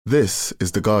This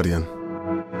is The Guardian.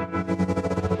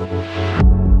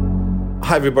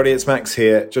 Hi everybody, it's Max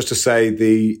here. Just to say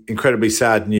the incredibly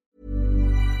sad news.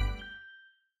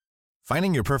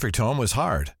 Finding your perfect home was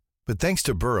hard, but thanks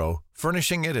to Burrow,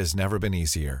 furnishing it has never been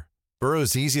easier.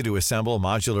 Burrow's easy-to-assemble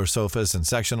modular sofas and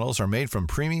sectionals are made from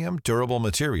premium, durable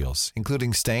materials,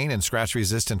 including stain and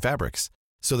scratch-resistant fabrics.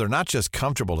 So they're not just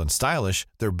comfortable and stylish,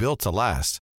 they're built to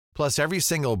last. Plus, every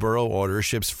single Burrow order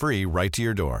ships free right to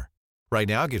your door. Right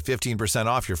now, get 15%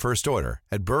 off your first order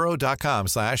at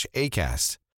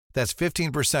burrow.com/ACAST. That's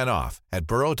 15% off at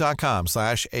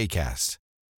burrow.com/ACAST.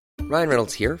 Ryan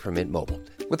Reynolds here from Mint Mobile.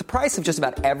 With the price of just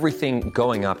about everything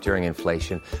going up during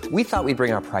inflation, we thought we'd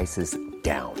bring our prices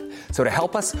down. So to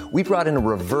help us, we brought in a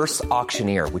reverse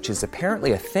auctioneer, which is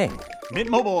apparently a thing.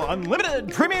 Mint Mobile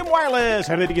Unlimited Premium Wireless.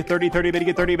 How to get 30, 30, bit to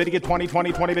get 30, bit to get 20,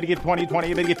 20, 20, bit to get 20,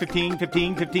 20, bit to get 15,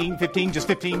 15, 15, 15, just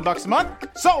 $15 a month?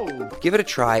 Sold! Give it a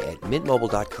try at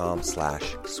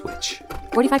mintmobile.com/switch.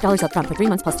 $45 up front for 3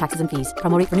 months plus taxes and fees.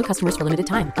 Promo rate for new customers for limited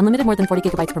time. Unlimited more than 40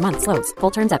 gigabytes per month. Slows full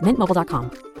terms at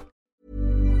mintmobile.com.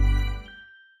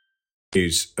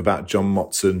 News about John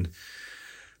Motson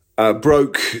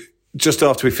broke just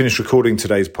after we finished recording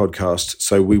today's podcast,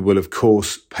 so we will of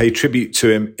course pay tribute to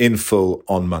him in full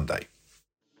on Monday.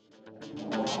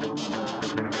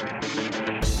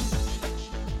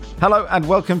 Hello and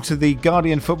welcome to the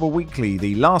Guardian Football Weekly.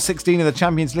 The last 16 of the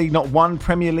Champions League, not one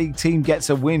Premier League team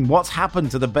gets a win. What's happened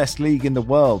to the best league in the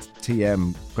world?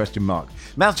 TM ?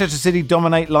 Manchester City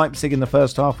dominate Leipzig in the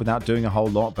first half without doing a whole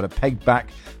lot, but are pegged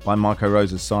back by Marco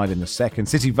Rosa's side in the second.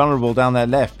 City vulnerable down their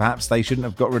left. Perhaps they shouldn't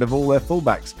have got rid of all their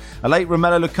fullbacks. A late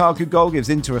Romelu Lukaku goal gives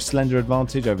Inter a slender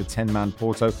advantage over 10-man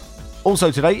Porto.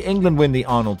 Also today, England win the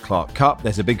Arnold Clark Cup.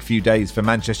 There's a big few days for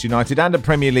Manchester United and a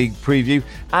Premier League preview.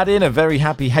 Add in a very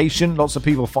happy Haitian, lots of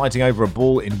people fighting over a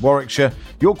ball in Warwickshire.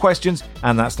 Your questions,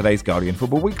 and that's today's Guardian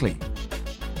Football Weekly.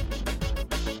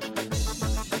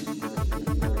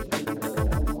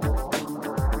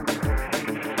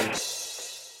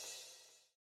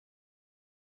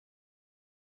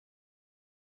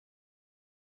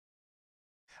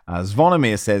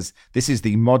 Zvonimir says this is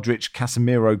the Modric,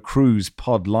 Casemiro, Cruz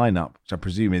pod lineup, which I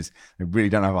presume is they really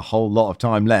don't have a whole lot of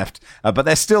time left, but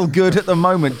they're still good at the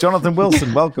moment. Jonathan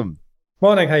Wilson, welcome.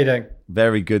 Morning, how you doing?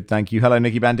 Very good, thank you. Hello,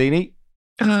 Nikki Bandini.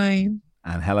 Hi.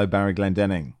 And hello, Barry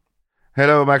Glendenning.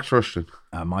 Hello, Max Rushton.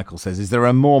 Michael says, is there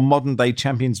a more modern-day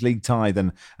Champions League tie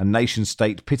than a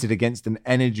nation-state pitted against an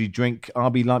energy drink?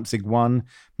 RB Leipzig won,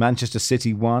 Manchester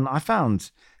City won. I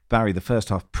found, Barry, the first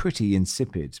half pretty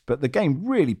insipid, but the game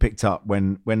really picked up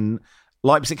when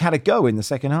Leipzig had a go in the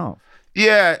second half.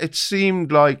 Yeah, it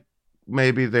seemed like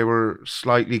maybe they were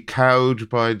slightly cowed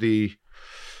by the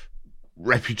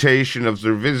reputation of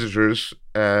their visitors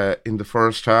in the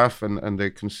first half, and they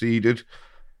conceded.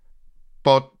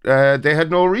 But they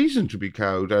had no reason to be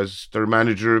cowed, as their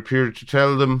manager appeared to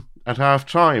tell them at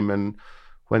half-time. And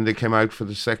when they came out for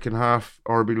the second half,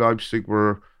 RB Leipzig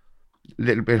were a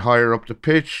little bit higher up the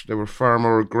pitch. They were far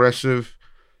more aggressive.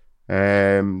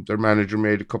 Their manager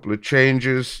made a couple of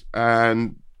changes,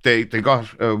 and they got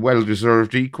a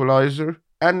well-deserved equaliser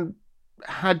and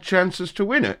had chances to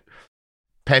win it.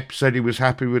 Pep said he was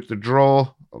happy with the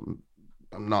draw.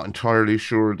 I'm not entirely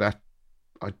sure that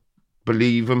I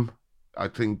believe him. I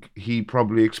think he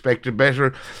probably expected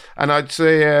better. And I'd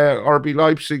say RB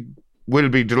Leipzig will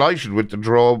be delighted with the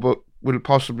draw, but will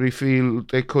possibly feel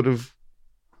they could have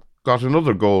got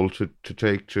another goal to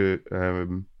take to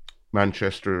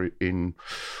Manchester in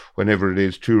whenever it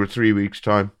is, 2 or 3 weeks'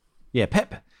 time. Yeah,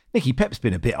 Pep's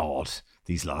been a bit odd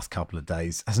these last couple of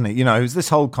days, hasn't he? You know, it was this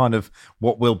whole kind of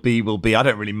what will be, will be. I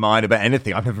don't really mind about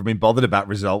anything. I've never been bothered about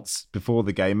results before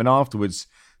the game, and afterwards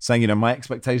saying, you know, my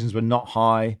expectations were not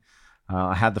high.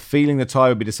 I had the feeling the tie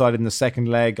would be decided in the second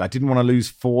leg. I didn't want to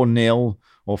lose 4-0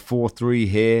 or 4-3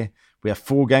 here. We have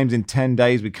 4 games in 10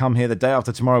 days. We come here the day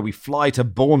after tomorrow. We fly to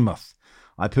Bournemouth.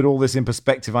 I put all this in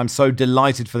perspective. I'm so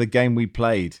delighted for the game we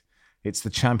played. It's the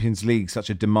Champions League, such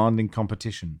a demanding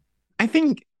competition. I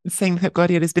think saying Pep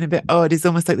Guardiola has been a bit odd is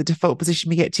almost like the default position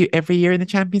we get to every year in the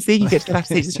Champions League. You get to the latter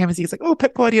stage of the Champions League, it's like, oh,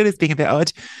 Pep Guardiola is being a bit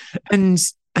odd. And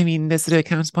I mean, there's sort of a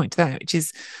counterpoint to that, which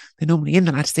is they're normally in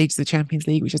the latter stages of the Champions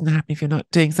League, which doesn't happen if you're not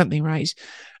doing something right.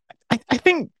 I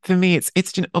think for me, it's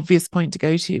such an obvious point to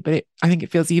go to, but I think it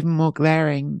feels even more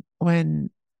glaring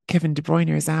when Kevin De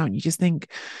Bruyne is out. And you just think,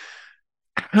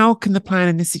 how can the plan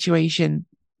in this situation?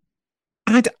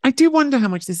 And I do wonder how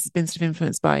much this has been sort of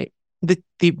influenced by the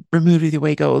removal of the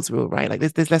away goals rule, right? Like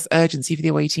there's less urgency for the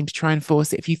away team to try and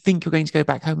force it. If you think you're going to go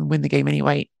back home and win the game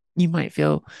anyway, you might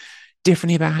feel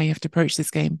differently about how you have to approach this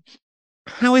game.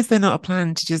 How is there not a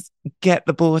plan to just get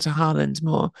the ball to Haaland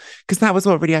more? Because that was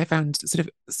what really I found sort of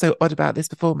so odd about this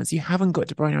performance. You haven't got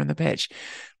De Bruyne on the pitch.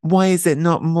 Why is it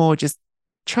not more just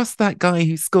trust that guy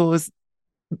who scores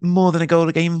more than a goal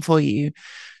a game for you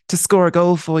to score a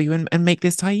goal for you and make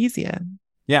this tie easier?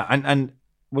 Yeah, and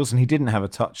Wilson, he didn't have a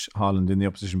touch, Haaland, in the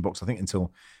opposition box, I think,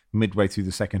 until midway through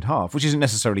the second half, which isn't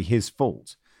necessarily his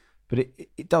fault. But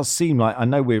it does seem like, I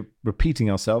know we're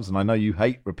repeating ourselves, and I know you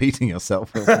hate repeating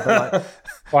yourself, Wilson, but like,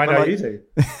 well, I know you do.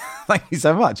 Thank you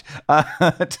so much.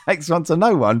 It takes one to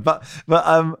know one, but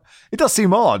it does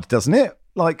seem odd, doesn't it?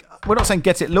 Like, we're not saying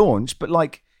get it launched, but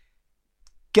like,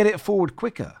 get it forward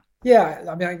quicker. Yeah,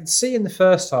 I mean, I can see in the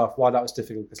first half why that was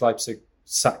difficult, because Leipzig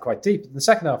sat quite deep. In the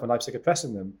second half, when Leipzig are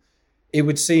pressing them, it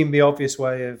would seem the obvious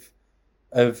way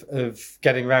of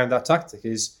getting around that tactic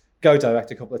is go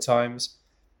direct a couple of times,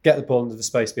 get the ball into the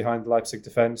space behind the Leipzig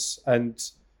defence, and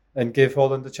give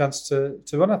Haaland a chance to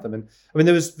run at them. And I mean,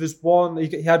 there's one,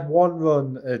 he had one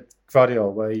run at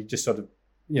Gvardiol where he just sort of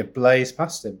blazed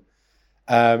past him.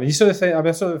 And you sort of think, I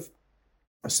was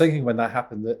thinking when that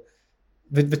happened that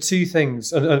the two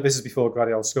things, and this is before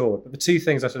Gvardiol scored, but the two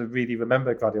things I sort of really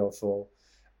remember Gvardiol for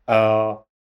are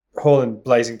Haaland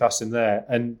blazing past him there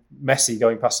and Messi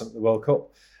going past him at the World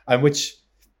Cup, and which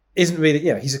isn't really,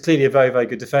 he's clearly a very, very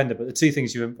good defender, but the two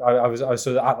things I was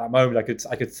sort of at that moment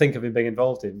I could think of him being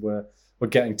involved in were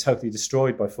getting totally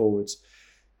destroyed by forwards.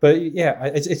 But yeah,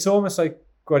 it's almost like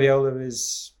Guardiola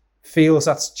feels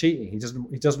that's cheating.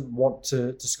 He doesn't want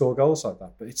to score goals like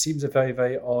that. But it seems a very,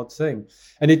 very odd thing.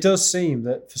 And it does seem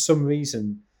that for some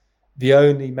reason, the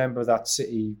only member of that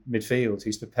City midfield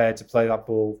who's prepared to play that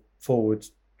ball forward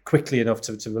quickly enough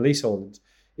to release Haaland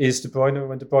is De Bruyne.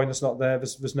 When De Bruyne's not there,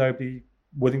 there's nobody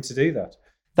willing to do that.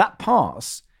 That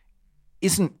pass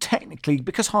isn't technically,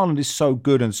 because Haaland is so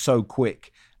good and so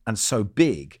quick and so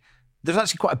big, there's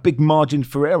actually quite a big margin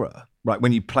for error, right?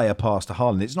 When you play a pass to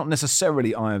Haaland, it's not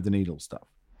necessarily eye of the needle stuff.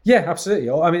 Yeah, absolutely.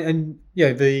 I mean, and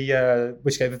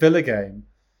the Villa game,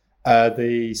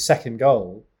 the second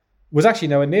goal was actually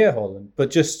nowhere near Haaland, but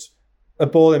just a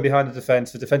ball in behind the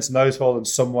defence. The defence knows Haaland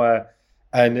somewhere.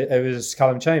 And it was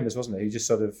Callum Chambers, wasn't it? He just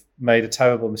sort of made a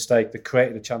terrible mistake that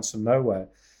created a chance from nowhere.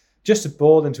 Just a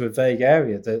ball into a vague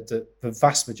area that the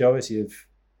vast majority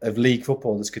of league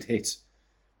footballers could hit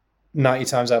 90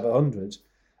 times out of 100.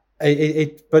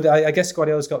 But I guess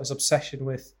Guardiola's got this obsession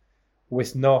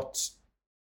with not.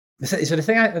 So the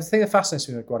thing that fascinates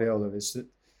me with Guardiola is that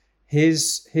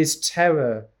his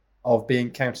terror of being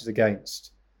counted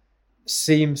against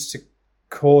seems to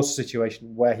cause a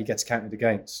situation where he gets counted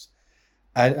against.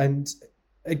 And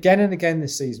again and again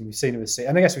this season, we've seen it with City,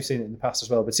 and I guess we've seen it in the past as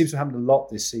well, but it seems to have happened a lot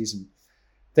this season.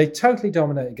 They totally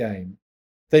dominate a game.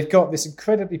 They've got this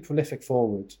incredibly prolific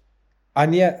forward,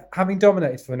 and yet, having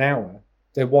dominated for an hour,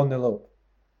 they're 1-0 up.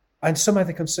 And somehow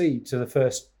they concede to the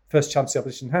first chance the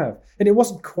opposition have. And it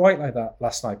wasn't quite like that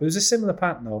last night, but it was a similar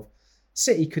pattern of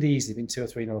City could easily have been 2 or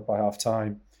 3-0 up by half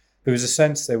time. There was a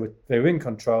sense they were in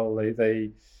control.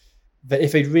 They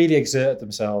if they'd really exerted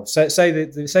themselves, say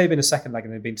they'd been a second leg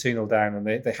and they'd been 2-0 down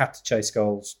and they had to chase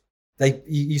goals,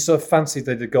 you sort of fancied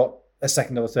they'd have got a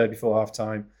second or a third before half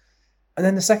time. And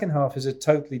then the second half is a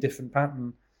totally different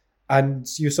pattern. And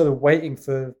you're sort of waiting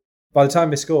for, by the time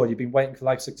they scored, you've been waiting for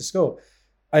Leipzig to score.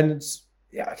 And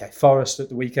Forest at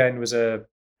the weekend was a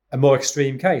more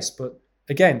extreme case. But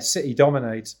again, City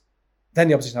dominate, then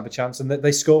the opposition have a chance and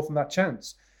they score from that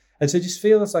chance. And so it just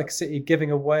feels like City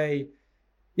giving away.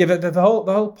 Yeah, but the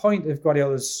whole point of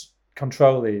Guardiola's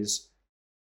control is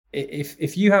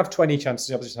if you have 20 chances,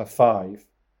 the opposition have 5,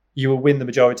 you will win the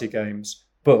majority of games,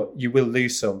 but you will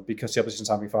lose some because the opposition's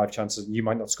having 5 chances and you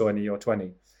might not score any of your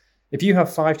 20. If you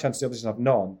have 5 chances, the opposition have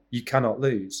none, you cannot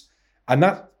lose. And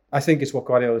that, I think, is what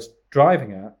Guardiola's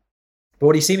driving at. But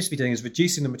what he seems to be doing is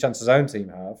reducing the number of chances his own team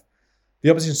have.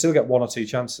 The opposition still get 1 or 2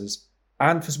 chances.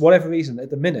 And for whatever reason, at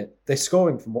the minute, they're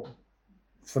scoring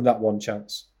from that one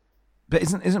chance. But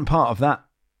isn't part of that,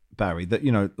 Barry, that,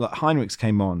 like Heinrichs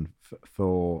came on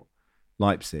for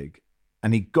Leipzig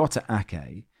and he got at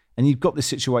Ake, and you've got this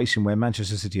situation where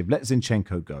Manchester City have let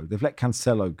Zinchenko go, they've let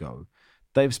Cancelo go,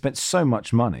 they've spent so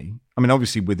much money, I mean,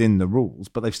 obviously within the rules,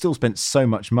 but they've still spent so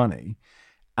much money,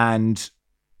 and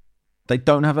they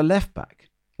don't have a left back.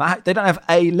 They don't have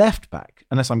a left back,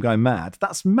 unless I'm going mad.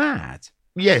 That's mad.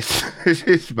 Yes, it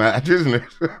is mad, isn't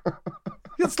it?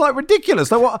 It's like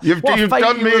ridiculous. Like what you've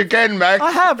done me again, Max.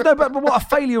 I have. No, but what a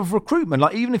failure of recruitment.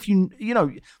 Like, even if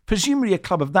presumably a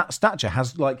club of that stature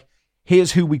has like,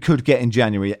 here's who we could get in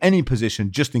January at any position,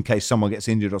 just in case someone gets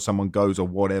injured or someone goes or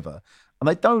whatever. And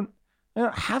they don't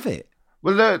have it.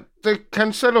 Well, the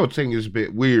Cancelo thing is a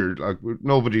bit weird. Like,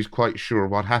 nobody's quite sure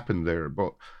what happened there,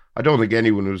 but I don't think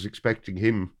anyone was expecting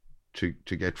him to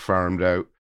get farmed out.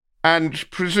 And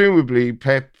presumably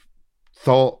Pep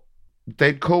thought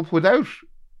they'd cope without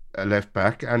a left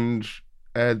back, and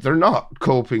they're not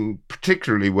coping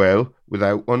particularly well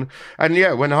without one. And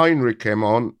yeah, when Heinrichs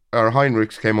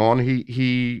came on,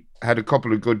 he had a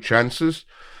couple of good chances,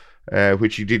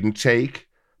 which he didn't take,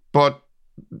 but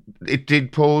it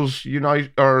did pose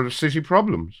City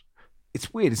problems.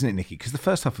 It's weird, isn't it, Nicky? Because the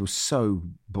first half was so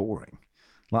boring.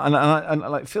 And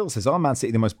like Phil says, are Man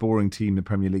City the most boring team the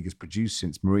Premier League has produced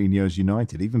since Mourinho's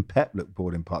United? Even Pep looked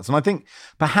bored in parts. And I think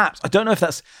perhaps, I don't know if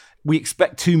that's, we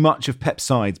expect too much of Pep's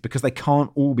sides because they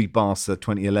can't all be Barca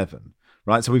 2011,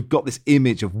 right? So we've got this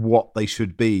image of what they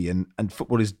should be, and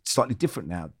football is slightly different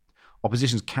now.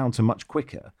 Oppositions counter much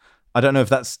quicker. I don't know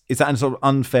if is that a sort of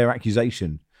unfair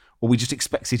accusation, or we just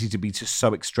expect City to be just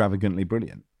so extravagantly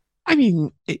brilliant? I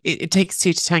mean, it takes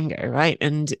two to tango, right?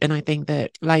 And I think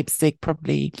that Leipzig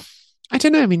probably, I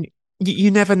don't know. I mean,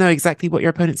 you never know exactly what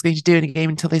your opponent's going to do in a game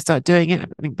until they start doing it.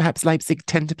 I think perhaps Leipzig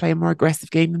tend to play a more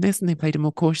aggressive game than this, and they played a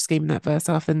more cautious game in that first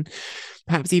half than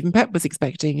perhaps even Pep was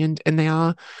expecting. And they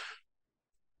are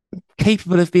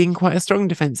capable of being quite a strong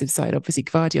defensive side. Obviously,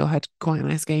 Gvardiol had quite a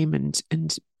nice game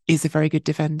and is a very good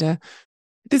defender.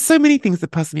 There's so many things that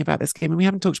puzzle me about this game, and we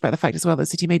haven't talked about the fact as well that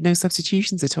City made no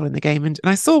substitutions at all in the game. And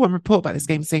I saw one report about this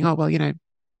game saying, oh, well,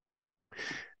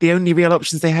 the only real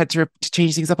options they had to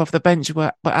change things up off the bench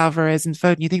were Alvarez and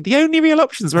Foden. You think the only real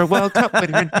options were a World Cup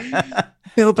winner and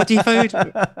Phil Buddy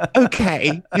Foden.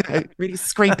 Okay, really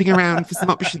scraping around for some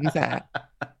options there.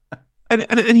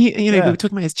 And he, we were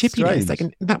talking about his chippiness,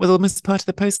 and that was almost part of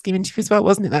the post-game interview as well,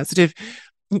 wasn't it? That sort of,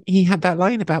 he had that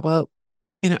line about, well,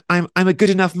 I'm a good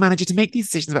enough manager to make these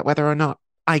decisions about whether or not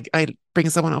I bring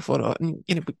someone off or not. And,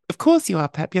 of course you are,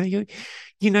 Pep. You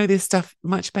know this stuff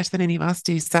much better than any of us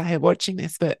do sat here watching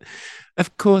this. But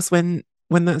of course, when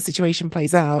that situation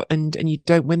plays out and you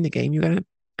don't win the game, you're going to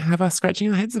have us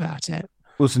scratching our heads about it.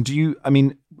 Wilson,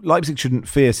 Leipzig shouldn't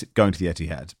fear going to the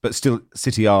Etihad, but still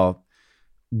City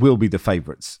will be the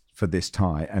favourites for this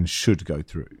tie and should go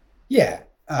through. Yeah.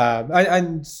 They,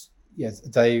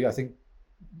 I think,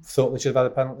 thought they should have had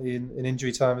a penalty in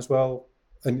injury time as well,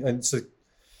 and so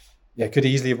could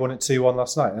easily have won it 2-1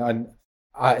 last night. And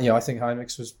I think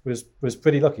Heinrichs was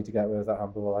pretty lucky to get away with that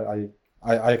handball.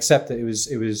 I accept that it was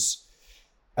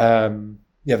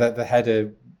that the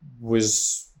header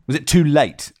was. Was it too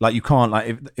late? Like, you can't,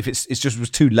 if it's just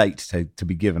was too late to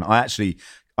be given. I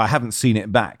haven't seen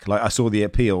it back. Like, I saw the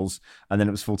appeals and then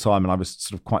it was full time and I was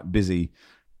sort of quite busy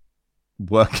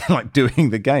working,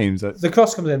 doing the games. The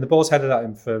cross comes in, the ball's headed at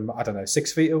him from,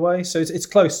 6 feet away. So it's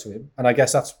close to him. And I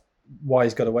guess that's why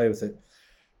he's got away with it.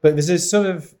 But there's this sort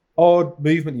of odd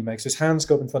movement he makes. So his hands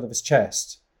go up in front of his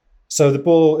chest. So the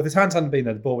ball, if his hands hadn't been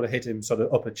there, the ball would have hit him sort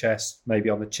of upper chest, maybe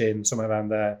on the chin, somewhere around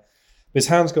there. But his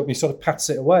hands go up and he sort of pats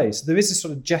it away. So there is this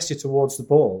sort of gesture towards the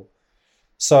ball.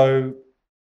 So,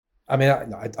 I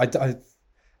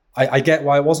get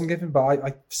why it wasn't given, but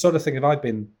I sort of think if I'd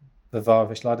been the VAR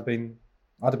official, I'd have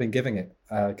been giving it,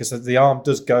 because the arm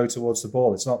does go towards the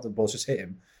ball. It's not that the ball's just hit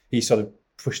him. He sort of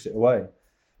pushed it away.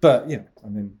 But,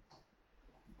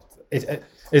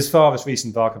 as far as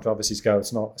recent VAR controversies go,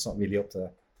 it's not really up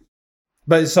there.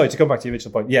 But sorry, to come back to the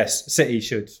original point, yes, City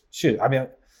should.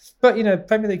 But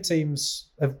Premier League teams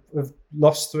have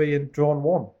lost 3 and drawn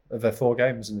 1 of their 4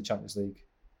 games in the Champions League,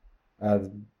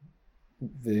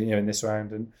 in this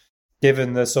round. And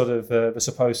given the sort of the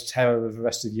supposed terror of the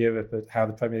rest of Europe at how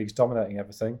the Premier League is dominating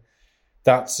everything,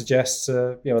 that suggests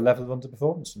a level of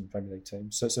underperformance from the Premier League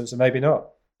teams. So maybe not.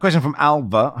 Question from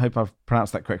Alva. I hope I've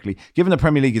pronounced that correctly. Given the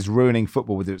Premier League is ruining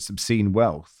football with its obscene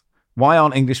wealth, why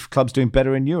aren't English clubs doing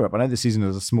better in Europe? I know this season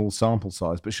is a small sample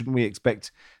size, but shouldn't we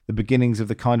expect the beginnings of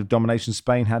the kind of domination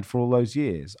Spain had for all those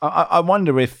years? I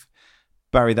wonder if,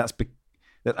 Barry, that's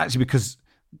actually because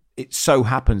it so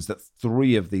happens that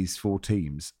 3 of these 4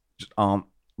 teams just aren't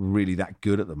really that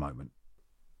good at the moment.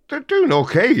 They're doing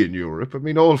okay in Europe. I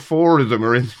mean, all 4 of them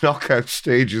are in the knockout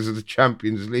stages of the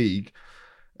Champions League,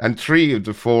 and 3 of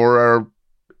the 4 are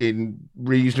in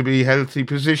reasonably healthy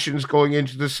positions going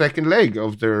into the second leg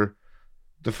of the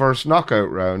first knockout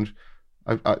round.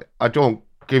 I don't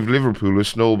give Liverpool a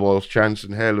snowball's chance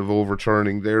in hell of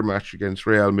overturning their match against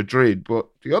Real Madrid, but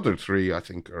the other 3, I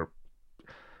think, are,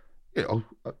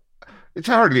 it's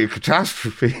hardly a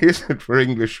catastrophe, is it, for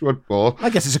English football? I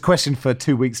guess it's a question for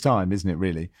 2 weeks' time, isn't it,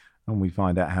 really? And we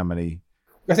find out how many.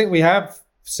 I think we have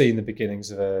seen the beginnings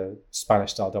of a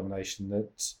Spanish-style domination. That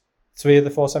 3 of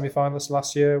the 4 semi-finalists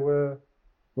last year were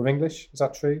English. Is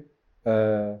that true?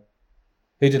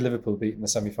 Who did Liverpool beat in the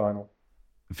semi-final?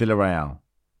 Villarreal.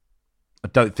 I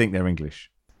don't think they're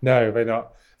English. No, they're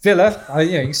not. Villa.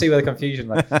 You can see where the confusion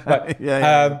lies. Right.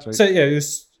 It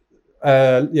was.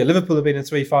 Liverpool have been in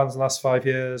 3 finals in the last 5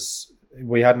 years.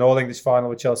 We had an all-English final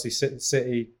with Chelsea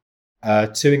City.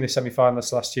 2 English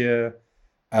semi-finalists last year.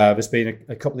 There's been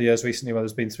a couple of years recently where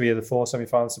there's been 3 of the 4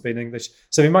 semi-finals have been English.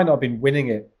 So they might not have been winning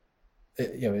it,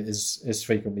 as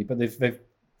frequently, but they've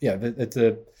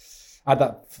at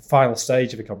that final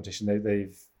stage of the competition,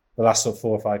 they've the last sort of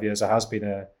 4 or 5 years there has been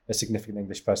a significant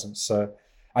English presence. So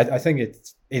I think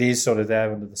it is sort of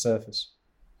there under the surface.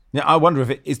 Yeah, I wonder if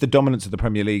it is the dominance of the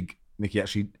Premier League, Nicky,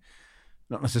 actually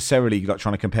not necessarily like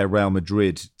trying to compare Real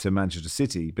Madrid to Manchester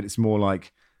City, but it's more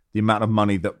like the amount of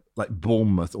money that like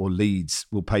Bournemouth or Leeds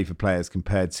will pay for players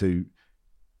compared to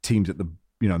teams at the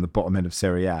the bottom end of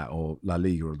Serie A or La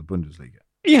Liga or the Bundesliga.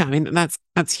 Yeah, I mean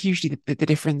that's hugely the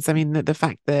difference. I mean the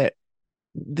fact that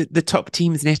the top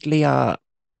teams in Italy are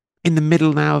in the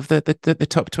middle now of the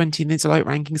top 20 in the Deloitte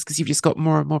rankings because you've just got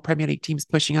more and more Premier League teams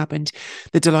pushing up, and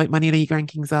the Deloitte Money League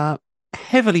rankings are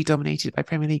heavily dominated by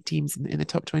Premier League teams in the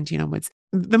top 20 and onwards.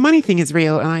 The money thing is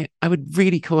real, and I would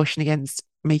really caution against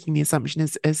making the assumption,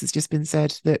 as has just been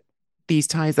said, that these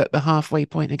ties at the halfway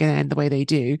point are going to end the way they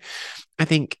do. I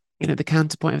think the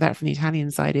counterpoint of that from the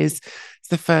Italian side is it's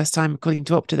the first time, according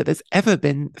to Opta, that there's ever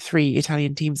been 3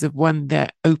 Italian teams have won their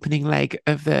opening leg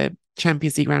of the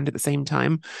Champions League round at the same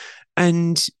time.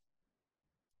 And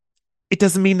it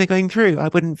doesn't mean they're going through. I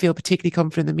wouldn't feel particularly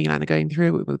confident that Milan are going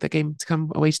through with the game to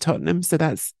come away to Tottenham. So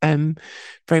that's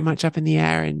very much up in the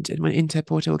air. And when Inter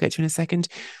Porto, we'll get to in a second.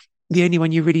 The only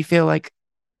one you really feel like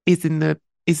is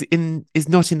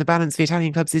not in the balance for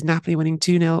Italian clubs is Napoli winning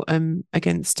 2-0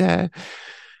 against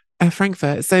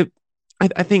Frankfurt. So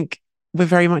I think we're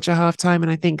very much at half time,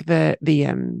 and I think the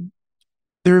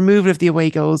removal of the away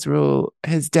goals rule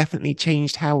has definitely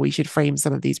changed how we should frame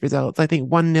some of these results. I think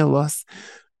 1-0 loss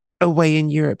away in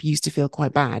Europe used to feel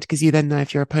quite bad because you then know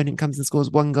if your opponent comes and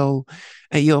scores 1 goal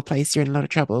at your place, you're in a lot of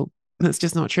trouble. That's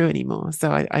just not true anymore.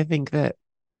 So I think that,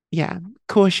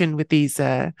 caution with these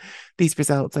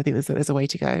results. I think there's a way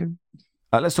to go.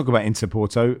 Let's talk about Inter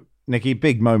Porto. Nicky,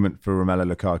 big moment for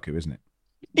Romelu Lukaku, isn't it?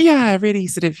 Yeah, really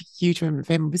sort of huge moment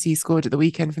for him. Obviously, he scored at the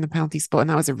weekend from the penalty spot, and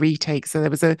that was a retake. So there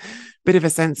was a bit of a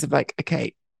sense of like,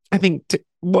 okay, I think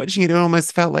watching it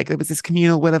almost felt like there was this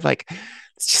communal will of like,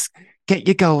 let's just get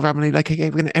your goal, Romelu. Like,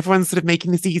 okay, everyone's sort of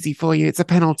making this easy for you. It's a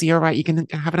penalty. All right, you can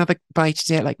have another bite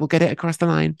at it. Like, we'll get it across the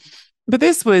line. But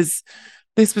this was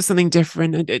something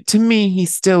different. And to me, he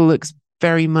still looks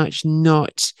very much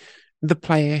not the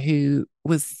player who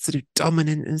was sort of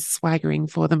dominant and swaggering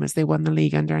for them as they won the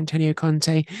league under Antonio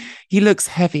Conte. He looks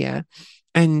heavier.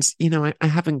 And, I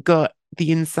haven't got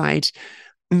the inside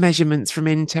measurements from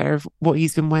Inter of what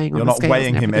he's been weighing on the scales. You're not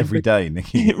weighing him every day,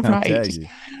 Nicky. Right.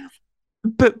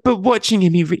 But watching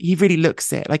him, he really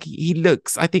looks it. Like he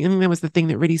looks, I think that was the thing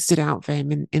that really stood out for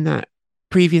him in that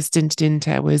previous stint at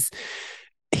Inter was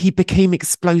he became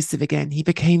explosive again. He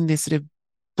became this sort of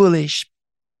bullish,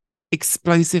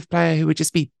 explosive player who would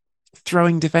just be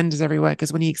throwing defenders everywhere,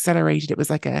 because when he accelerated, it was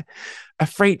like a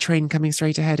freight train coming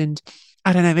straight ahead. And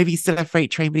I don't know, maybe he's still a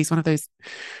freight train, but he's one of those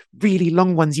really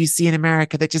long ones you see in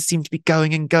America that just seem to be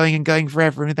going and going and going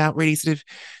forever and without really sort of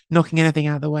knocking anything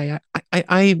out of the way.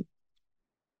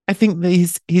 I think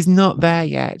that he's not there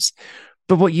yet.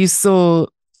 But what you saw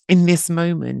in this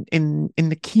moment, in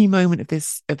the key moment of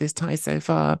this tie so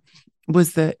far,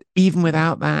 was that even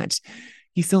without that,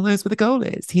 he still knows where the goal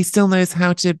is. He still knows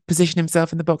how to position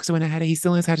himself in the box to win a header. He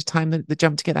still knows how to time the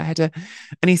jump to get that header.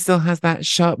 And he still has that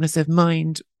sharpness of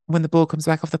mind when the ball comes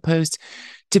back off the post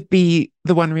to be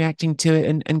the one reacting to it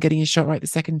and getting his shot right the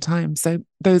second time. So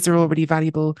those are already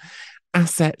valuable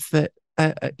assets that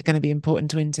are going to be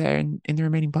important to Inter in the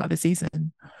remaining part of the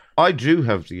season. I do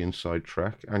have the inside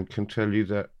track and can tell you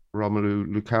that Romelu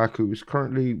Lukaku is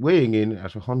currently weighing in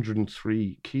at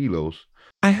 103 kilos.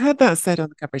 I heard that said on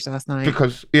the coverage last night.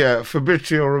 Because,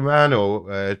 Fabrizio Romano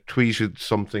tweeted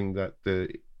something that the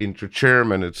Inter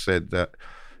chairman had said that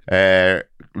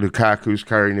Lukaku's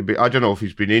carrying a bit. I don't know if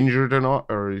he's been injured or not,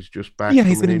 or he's just back. Yeah,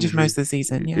 he's been injured most of the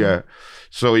season. Yeah.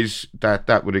 So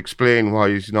that would explain why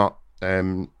he's not.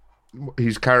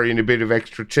 He's carrying a bit of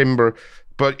extra timber.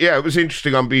 But it was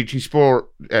interesting on BT Sport.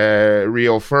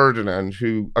 Rio Ferdinand,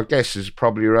 who I guess is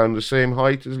probably around the same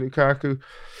height as Lukaku,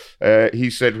 he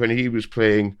said when he was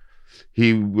playing,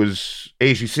 he was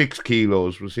 86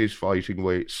 kilos was his fighting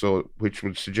weight, so which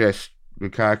would suggest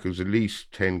Lukaku's at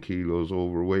least 10 kilos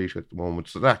overweight at the moment.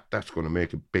 So that's going to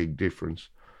make a big difference.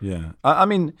 Yeah, I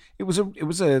mean, it was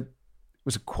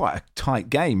quite a tight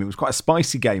game. It was quite a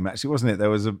spicy game, actually, wasn't it?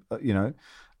 There was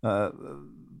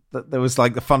There was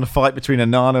like the fun fight between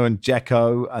Onana and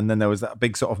Dzeko, and then there was that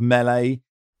big sort of melee.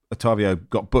 Otavio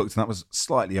got booked, and that was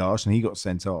slightly harsh, and he got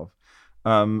sent off.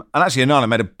 And actually, Onana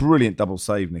made a brilliant double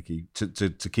save, Nikki,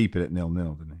 to keep it at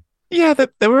 0-0, didn't he? Yeah,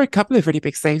 there were a couple of really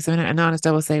big saves. I mean, Onana's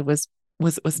double save was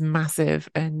massive,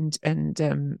 and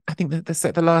I think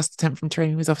the last attempt from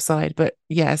Taremi was offside, but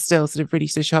yeah, still sort of really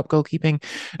sharp goalkeeping.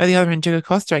 At the other end, Diogo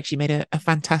Costa actually made a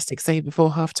fantastic save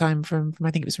before half time from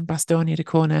I think it was from Bastoni at a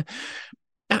corner.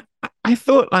 I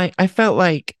felt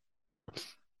like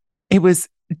it was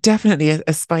definitely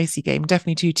a spicy game.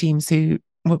 Definitely two teams who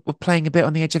were playing a bit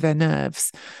on the edge of their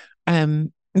nerves.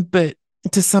 But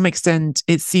to some extent,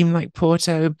 it seemed like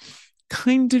Porto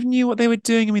kind of knew what they were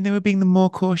doing. I mean, they were being the more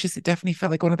cautious. It definitely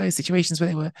felt like one of those situations where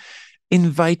they were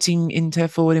inviting Inter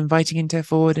forward.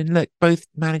 And look, both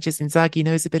managers, Inzaghi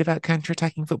knows a bit about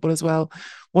counter-attacking football as well.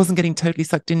 Wasn't getting totally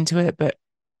sucked into it, but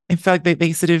in fact,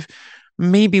 they sort of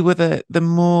maybe were the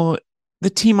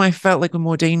team I felt like were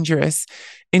more dangerous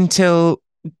until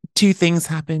two things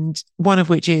happened. One of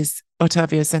which is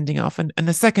Otavio sending off, and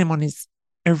the second one is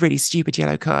a really stupid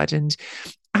yellow card. And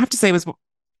I have to say, it was an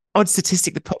odd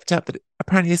statistic that popped up that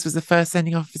apparently this was the first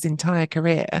sending off of his entire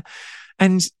career.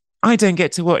 And I don't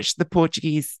get to watch the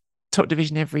Portuguese top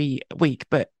division every week,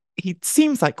 but he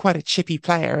seems like quite a chippy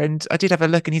player. And I did have a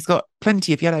look, and he's got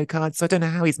plenty of yellow cards, so I don't know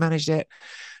how he's managed it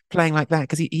playing like that,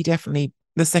 because he definitely,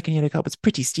 the second yellow card was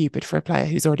pretty stupid for a player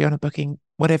who's already on a booking,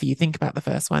 whatever you think about the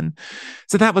first one.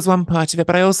 So that was one part of it.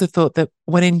 But I also thought that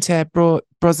when Inter brought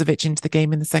Brozovic into the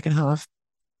game in the second half,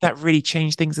 that really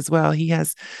changed things as well. He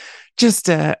has just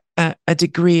a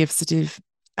degree of sort of,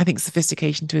 I think,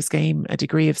 sophistication to his game, a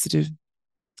degree of sort of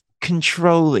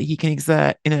control that he can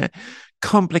exert in a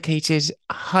complicated,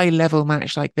 high-level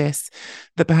match like this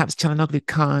that perhaps Çalhanoğlu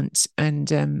can't.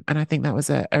 And I think that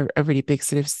was a really big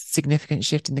sort of significant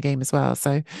shift in the game as well.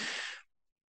 So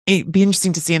it'd be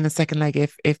interesting to see in the second leg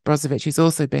if Brozovic, who's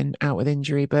also been out with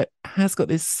injury, but has got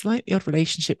this slightly odd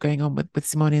relationship going on with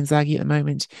Simone Inzaghi at the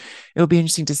moment. It'll be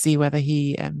interesting to see whether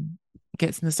he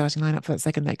gets in the starting lineup for that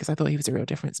second leg, because I thought he was a real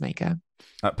difference maker.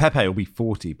 Pepe will be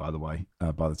 40, by the way,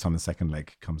 by the time the second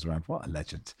leg comes around. What a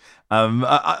legend.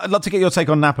 I'd love to get your take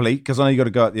on Napoli, because I know you got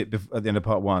to go at the end of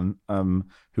part one,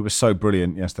 who was so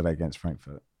brilliant yesterday against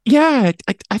Frankfurt. Yeah,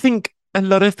 I think a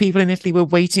lot of people in Italy were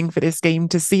waiting for this game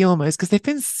to see almost, because they've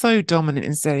been so dominant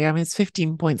in Serie A. I mean, it's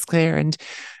 15 points clear, and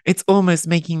it's almost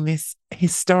making this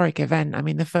historic event. I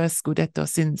mean, the first Scudetto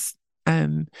since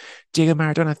Diego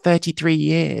Maradona, 33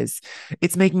 years.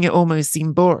 It's making it almost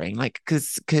seem boring, like,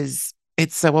 because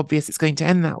it's so obvious it's going to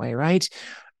end that way, right?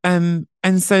 And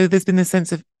so there's been this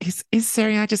sense of, is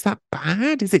Serie A just that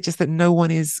bad? Is it just that no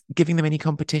one is giving them any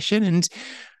competition? And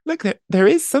look, there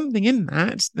is something in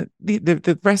that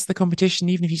the rest of the competition,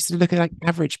 even if you just look at like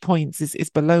average points, is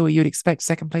below where you'd expect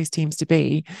second place teams to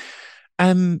be.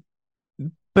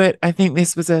 But I think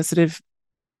this was a sort of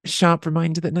sharp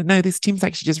reminder that no, this team's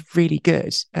actually just really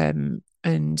good.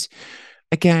 And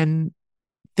again,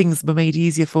 things were made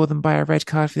easier for them by a red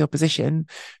card for the opposition.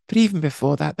 But even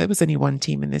before that, there was only one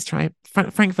team in this try.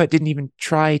 Frankfurt didn't even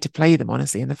try to play them,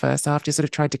 honestly, in the first half, just sort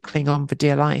of tried to cling on for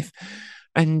dear life.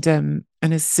 And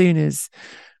as soon as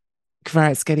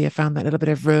Kvaratskhelia found that little bit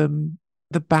of room,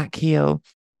 the back heel,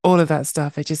 all of that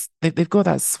stuff, they've got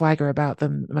that swagger about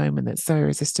them at the moment that's so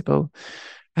irresistible.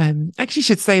 Actually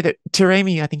should say that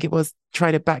Taremi, I think it was,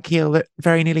 tried a back heel that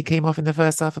very nearly came off in the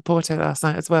first half of Porto last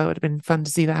night as well. It would have been fun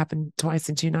to see that happen twice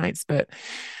in 2 nights. But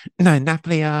no,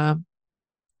 Napoli are...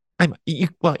 you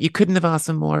couldn't have asked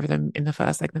for more of them in the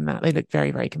first leg than that. They look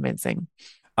very, very convincing.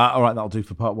 All right, that'll do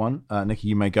for part one. Nikki,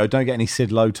 you may go. Don't get any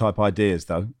Sid Lowe type ideas,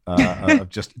 though, of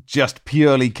just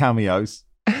purely cameos.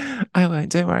 I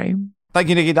won't, don't worry. Thank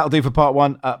you, Nikki. That'll do for part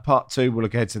one. Part two, we'll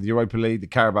look ahead to the Europa League, the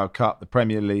Carabao Cup, the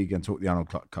Premier League, and talk the Arnold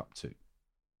Clark Cup too.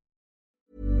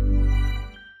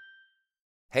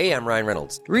 Hey, I'm Ryan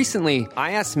Reynolds. Recently,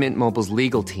 I asked Mint Mobile's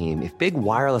legal team if big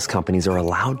wireless companies are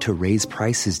allowed to raise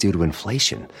prices due to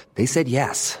inflation. They said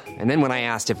yes. And then when I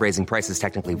asked if raising prices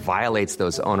technically violates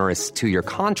those onerous 2-year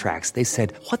contracts, they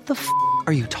said, "What the f***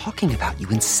 are you talking about, you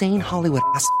insane Hollywood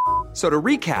ass?" So to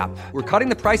recap, we're cutting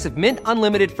the price of Mint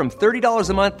Unlimited from $30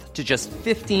 a month to just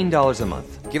 $15 a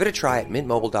month. Give it a try at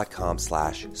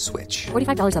mintmobile.com/switch.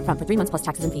 $45 up front for 3 months plus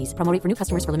taxes and fees. Promo rate for new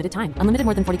customers for limited time. Unlimited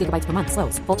more than 40 gigabytes per month.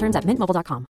 Slows full terms at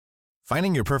mintmobile.com.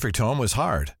 Finding your perfect home was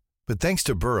hard, but thanks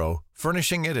to Burrow,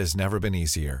 furnishing it has never been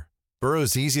easier.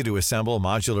 Burrow's easy-to-assemble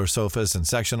modular sofas and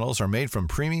sectionals are made from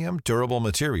premium, durable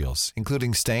materials,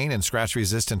 including stain and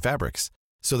scratch-resistant fabrics.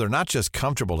 So they're not just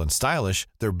comfortable and stylish,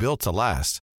 they're built to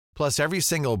last. Plus, every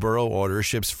single Burrow order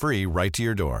ships free right to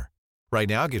your door. Right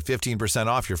now, get 15%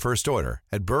 off your first order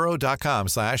at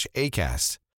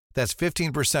burrow.com/ACAST. That's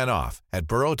 15% off at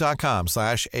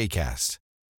burrow.com/ACAST.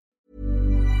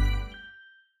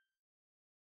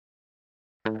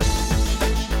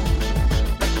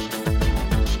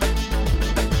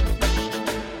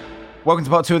 Welcome to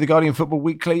part 2 of the Guardian Football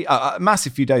Weekly. A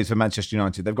massive few days for Manchester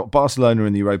United. They've got Barcelona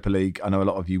in the Europa League. I know a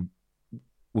lot of you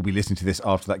will be listening to this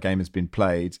after that game has been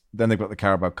played. Then they've got the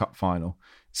Carabao Cup final.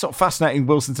 It's sort of fascinating,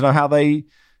 Wilson, to know how they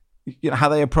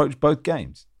approach both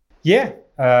games. Yeah,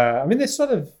 I mean, they're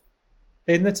sort of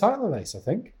in the title race, I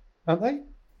think, aren't they?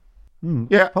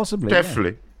 Yeah, possibly,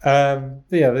 definitely.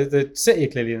 The City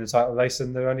are clearly in the title race,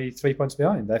 and they're only 3 points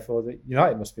behind. Therefore, the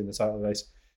United must be in the title race.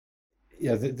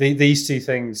 Yeah, these two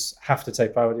things have to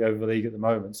take priority over the league at the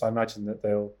moment. So I imagine that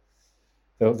they'll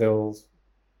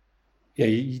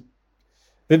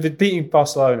beating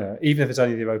Barcelona, even if it's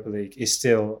only the Europa League, is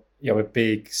still a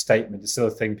big statement. It's still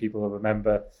a thing people will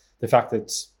remember. The fact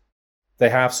that they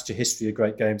have such a history of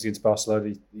great games against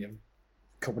Barcelona.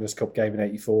 Winners' Cup game in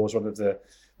 '84 is one of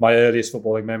my earliest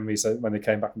footballing memories. When they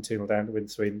came back from 2-0 down to win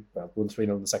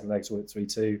 3-0 in the second leg, so won it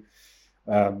 3-2.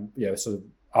 Sort of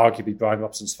arguably Brian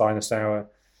Robson's finest hour.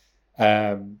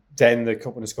 Then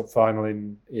the Winners' Cup final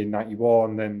in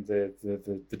 '91. Then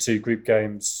the two group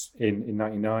games in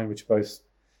 '99,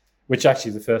 which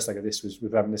actually the first leg of this was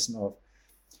reminiscent of.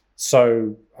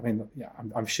 So, I mean,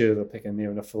 I'm sure they'll pick a near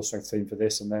enough full strength team for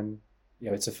this, and then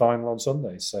it's a final on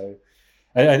Sunday. So,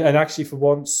 and actually for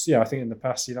once, I think in the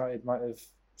past United might have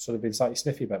sort of been slightly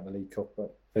sniffy about the League Cup,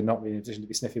 but they're not really in a position to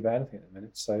be sniffy about anything at the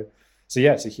minute. So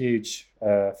yeah, it's a huge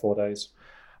 4 days.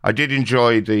 I did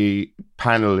enjoy the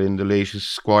panel in the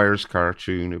latest Squires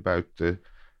cartoon about the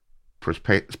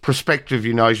prospective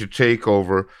United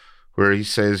takeover, where he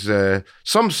says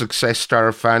some success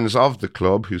star fans of the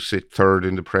club who sit third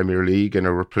in the Premier League and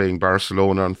are playing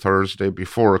Barcelona on Thursday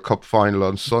before a cup final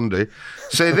on Sunday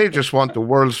say they just want the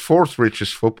world's fourth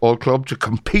richest football club to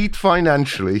compete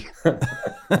financially.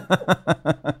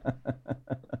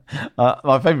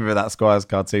 My favourite of that Squires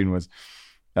cartoon was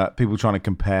people trying to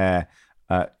compare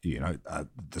the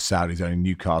Saudis owning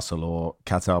Newcastle or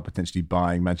Qatar potentially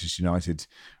buying Manchester United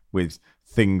with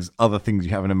other things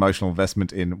you have an emotional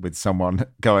investment in, with someone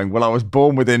going, well, I was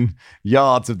born within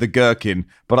yards of the Gherkin,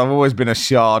 but I've always been a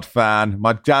Shard fan.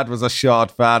 My dad was a Shard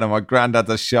fan and my granddad's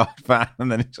a Shard fan. And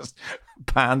then it just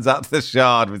pans out to the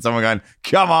Shard with someone going,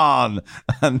 come on.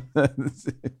 And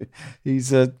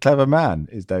he's a clever man,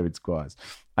 is David Squires.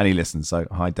 And he listens. So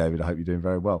hi, David. I hope you're doing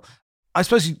very well. I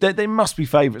suppose they must be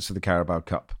favourites for the Carabao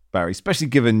Cup, Barry, especially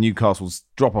given Newcastle's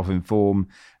drop-off in form.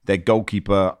 Their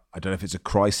goalkeeper, I don't know if it's a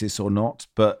crisis or not,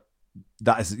 but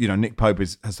that is, Nick Pope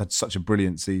has had such a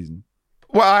brilliant season.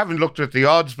 Well, I haven't looked at the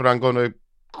odds, but I'm going to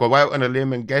go out on a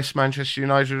limb and guess Manchester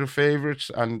United are favourites,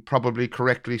 and probably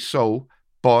correctly so.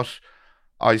 But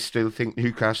I still think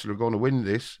Newcastle are going to win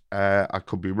this. I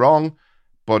could be wrong,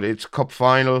 but it's cup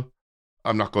final.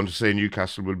 I'm not going to say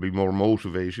Newcastle will be more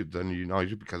motivated than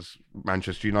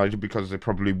Manchester United, because they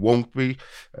probably won't be.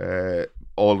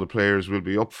 All the players will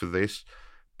be up for this.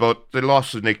 But the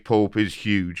loss of Nick Pope is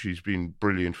huge. He's been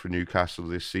brilliant for Newcastle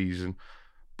this season.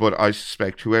 But I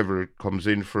suspect whoever comes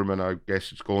in for him, and I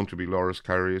guess it's going to be Loris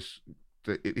Karius,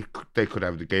 they could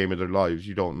have the game of their lives.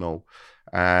 You don't know.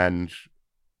 And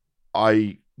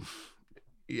I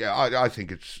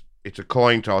think it's a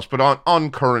coin toss, but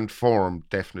on current form,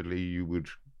 definitely you would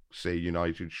say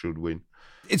United should win.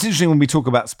 It's interesting when we talk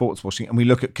about sports washing and we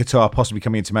look at Qatar possibly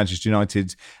coming into Manchester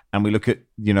United, and we look at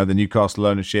the Newcastle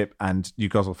ownership, and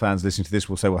Newcastle fans listening to this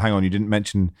will say, well, hang on, you didn't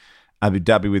mention Abu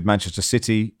Dhabi with Manchester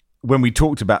City. When we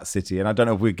talked about City, and I don't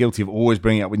know if we're guilty of always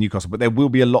bringing it up with Newcastle, but there will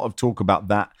be a lot of talk about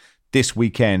that this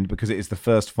weekend, because it is the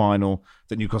first final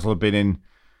that Newcastle have been in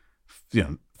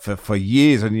for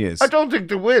years and years. I don't think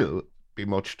there will be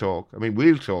much talk. I mean,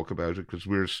 we'll talk about it because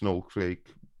we're snowflake,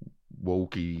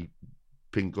 wokey,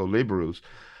 pinko liberals.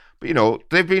 But,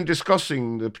 they've been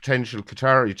discussing the potential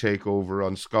Qatari takeover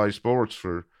on Sky Sports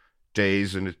for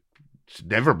days, and it's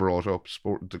never brought up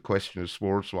the question of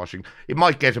sports washing. It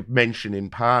might get a mention in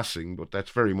passing, but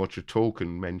that's very much a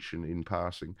token mention in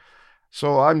passing.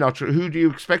 So I'm not sure. Who do you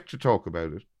expect to talk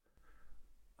about it?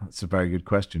 That's a very good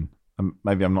question.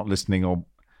 Maybe I'm not listening or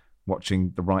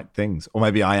watching the right things, or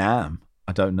maybe I am.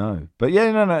 I don't know. But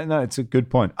yeah, no, it's a good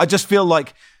point.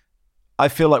 I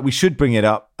feel like we should bring it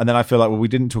up, and then I feel like, well, we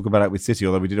didn't talk about it with City,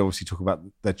 although we did obviously talk about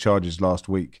their charges last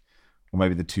week, or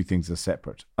maybe the two things are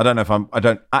separate. I don't know I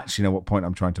don't actually know what point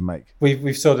I'm trying to make.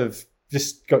 We've sort of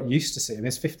just got used to City, and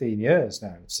it's 15 years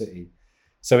now of City,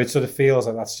 so it sort of feels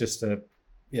like that's just the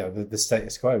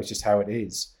status quo. It's just how it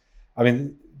is. I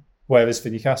mean, whereas for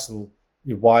Newcastle,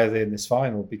 why are they in this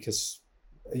final? Because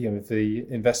of the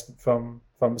investment from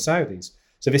the Saudis.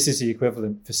 So this is the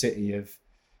equivalent for City of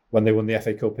when they won the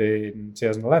FA Cup in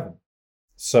 2011.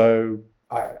 So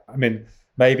I mean,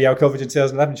 maybe our coverage in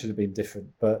 2011 should have been different,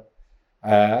 but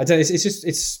I don't know. It's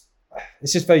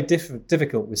just very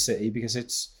difficult with City because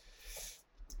it's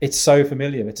so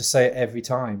familiar. To say it every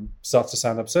time starts to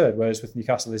sound absurd. Whereas with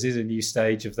Newcastle, this is a new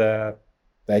stage of their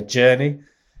journey,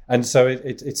 and so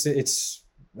it's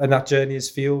and that journey is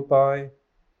fueled by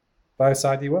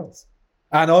Saudi wealth,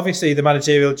 and obviously the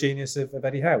managerial genius of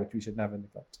Eddie Howe, which we should never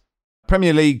neglect.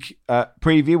 Premier League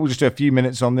preview. We'll just do a few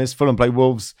minutes on this. Fulham play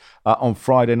Wolves on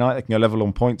Friday night. They can go level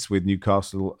on points with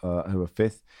Newcastle, who are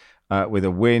fifth, with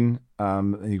a win.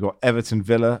 You've got Everton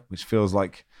Villa, which feels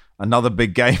like another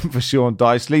big game for Sean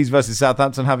Dyche. Leeds versus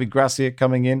Southampton, Javi Gracia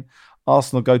coming in.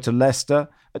 Arsenal go to Leicester.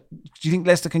 Do you think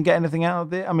Leicester can get anything out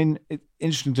of it? I mean, it's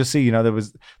interesting to see, there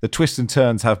was the twists and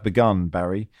turns have begun,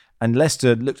 Barry, and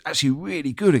Leicester looked actually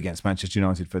really good against Manchester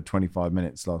United for 25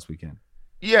 minutes last weekend.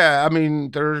 Yeah, I mean,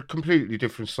 they're a completely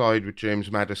different side with James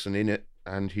Maddison in it,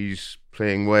 and he's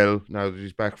playing well now that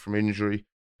he's back from injury.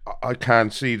 I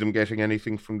can't see them getting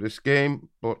anything from this game,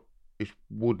 but it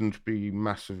wouldn't be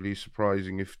massively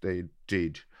surprising if they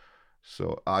did.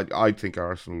 So I think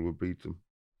Arsenal will beat them.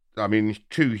 I mean,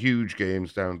 two huge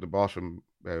games down at the bottom,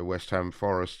 West Ham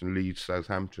Forest and Leeds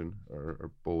Southampton are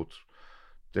both,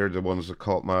 they're the ones that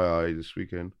caught my eye this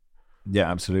weekend.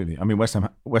 Yeah, absolutely. I mean, West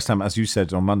Ham, as you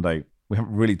said on Monday, we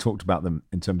haven't really talked about them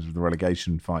in terms of the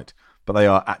relegation fight, but they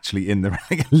are actually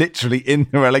literally in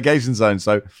the relegation zone.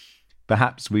 So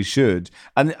perhaps we should.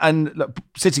 And look,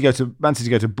 Man City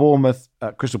go to Bournemouth,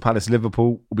 Crystal Palace,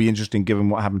 Liverpool. Will be interesting given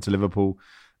what happened to Liverpool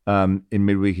in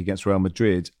midweek against Real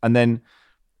Madrid. And then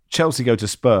Chelsea go to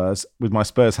Spurs. With my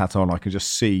Spurs hat on, I can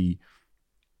just see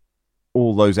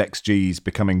all those XGs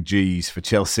becoming Gs for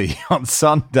Chelsea on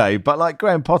Sunday. But like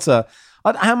Graham Potter,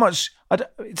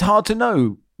 it's hard to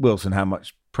know, Wilson, how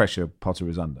much pressure Potter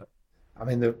is under. I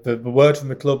mean, the word from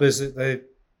the club is that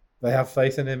they have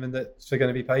faith in him and that they're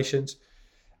going to be patient.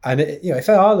 And if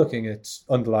they are looking at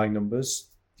underlying numbers,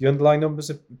 the underlying numbers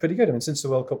are pretty good. I mean, since the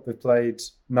World Cup, they've played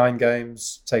 9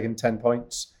 games, taken 10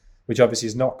 points, which obviously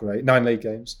is not great. 9 league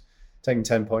games, taking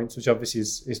 10 points, which obviously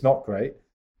is not great.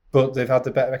 But they've had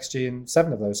the better XG in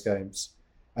 7 of those games.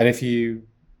 And if you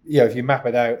map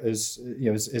it out as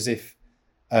if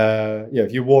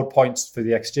if you award points for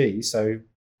the XG, so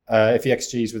if the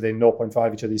XG is within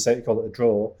 0.5 each other, you call it a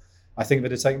draw. I think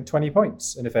they'd have taken 20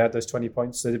 points, and if they had those 20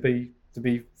 points, they'd be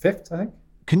fifth. I think.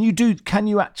 Can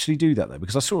you actually do that though?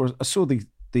 Because I saw the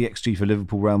XG for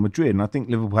Liverpool, Real Madrid, and I think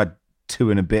Liverpool had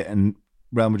 2 and a bit, and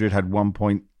Real Madrid had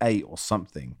 1.8 or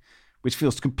something, which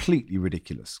feels completely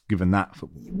ridiculous given that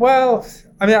football. Well,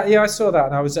 I mean, I saw that,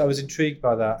 and I was intrigued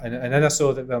by that, and then I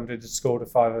saw that Real Madrid had scored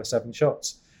 5 or 7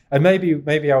 shots. And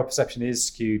maybe our perception is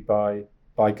skewed by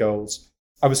goals.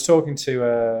 I was talking to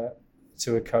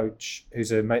a coach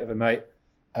who's a mate of a mate.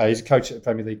 He's a coach at a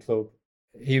Premier League club.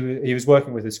 He was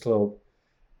working with his club,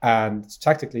 and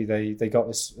tactically they got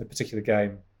this particular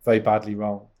game very badly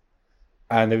wrong,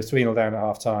 and they were 3-0 down at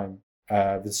half time.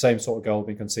 The same sort of goal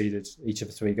being conceded each of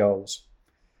the 3 goals,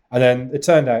 and then it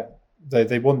turned out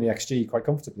they won the XG quite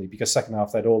comfortably because second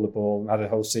half they had all the ball and had a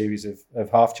whole series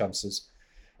of half chances.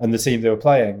 And the team they were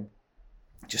playing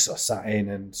just sort of sat in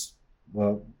and,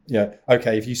 well, yeah,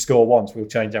 okay, if you score once, we'll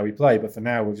change how we play. But for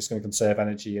now, we're just going to conserve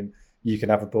energy and you can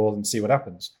have a ball and see what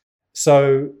happens.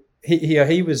 So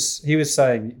he was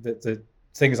saying that the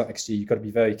things like XG, you've got to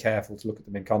be very careful to look at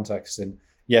them in context. And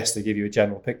yes, they give you a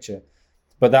general picture.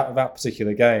 But that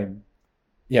particular game,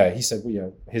 yeah, he said,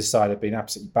 his side had been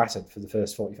absolutely battered for the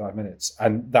first 45 minutes.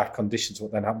 And that conditions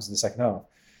what then happens in the second half.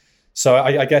 So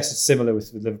I guess it's similar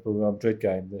with the Liverpool-Real Madrid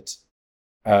game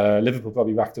that Liverpool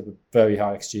probably racked up a very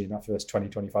high XG in that first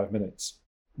 20-25 minutes.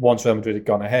 Once Real Madrid had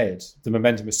gone ahead, the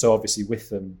momentum was so obviously with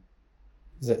them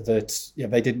that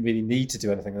they didn't really need to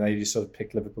do anything, and they just sort of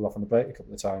picked Liverpool off on the break a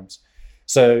couple of times.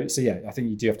 So yeah, I think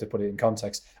you do have to put it in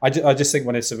context. I just think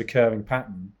when it's a recurring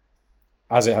pattern,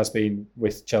 as it has been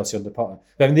with Chelsea under Potter.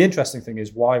 I mean, the interesting thing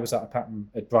is, why was that a pattern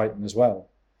at Brighton as well?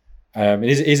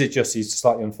 Is it just he's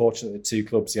slightly unfortunate at 2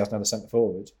 clubs he hasn't had a centre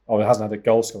forward, or hasn't had a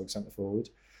goal scoring centre forward,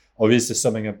 or is there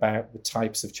something about the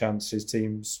types of chances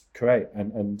teams create?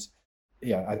 And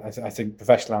yeah, I think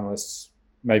professional analysts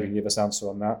maybe give us an answer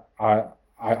on that.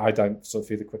 I don't sort of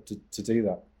feel equipped to do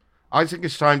that. I think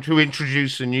it's time to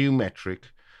introduce a new metric,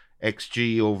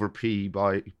 XG over P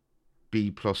by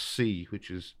B plus C, which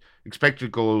is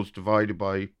expected goals divided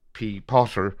by P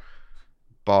Potter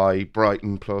by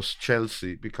Brighton plus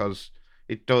Chelsea, because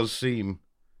it does seem,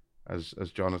 as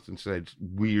Jonathan said,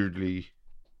 weirdly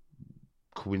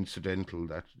coincidental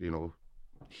that,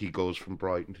 he goes from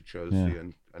Brighton to Chelsea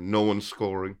and no one's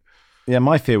scoring. Yeah,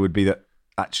 my fear would be that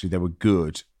actually they were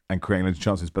good and creating loads of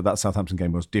chances, but that Southampton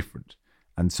game was different.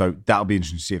 And so that'll be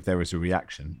interesting to see if there is a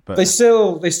reaction. But they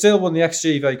still won the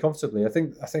XG very comfortably. I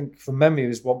think from memory it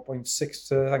was 1.6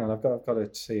 to. Hang on, I've got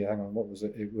it here. Hang on, what was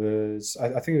it? It was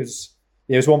I think it was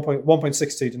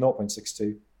 1.62 to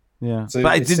 0.62. Yeah, so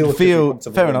but it didn't feel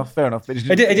fair enough. I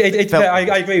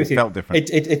agree with you. It felt different.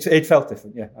 It felt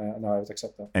different. Yeah, I would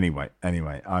accept that. Anyway,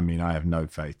 I mean, I have no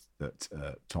faith that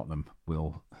Tottenham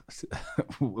will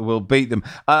beat them.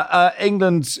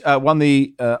 England won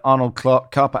the Arnold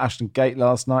Clark Cup at Ashton Gate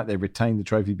last night. They retained the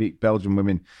trophy, beat Belgian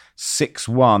women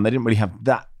 6-1. They didn't really have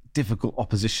that difficult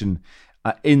opposition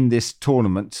in this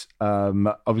tournament.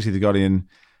 Obviously, the Guardian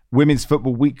Women's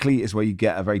Football Weekly is where you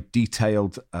get a very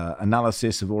detailed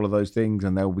analysis of all of those things,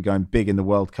 and they'll be going big in the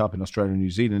World Cup in Australia and New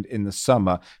Zealand in the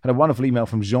summer. Had a wonderful email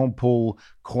from Jean-Paul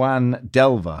Juan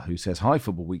Delva, who says, "Hi,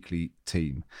 Football Weekly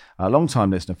team. A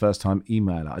long-time listener, first-time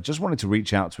emailer. I just wanted to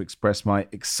reach out to express my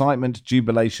excitement,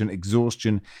 jubilation,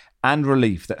 exhaustion, and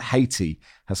relief that Haiti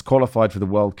has qualified for the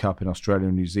World Cup in Australia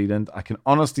and New Zealand. I can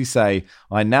honestly say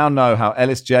I now know how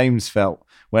Ellis James felt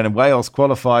when Wales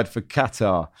qualified for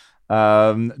Qatar.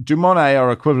 Drumonet,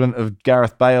 our equivalent of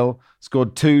Gareth Bale,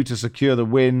 scored 2 to secure the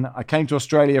win. I came to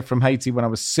Australia from Haiti when I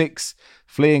was 6,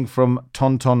 fleeing from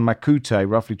Tonton Macoute,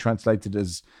 roughly translated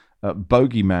as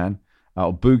bogeyman,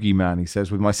 or boogeyman, he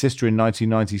says, with my sister in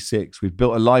 1996. We've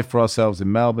built a life for ourselves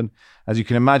in Melbourne. As you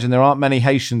can imagine, there aren't many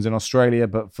Haitians in Australia,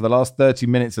 but for the last 30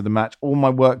 minutes of the match, all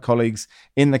my work colleagues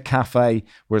in the cafe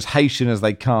were as Haitian as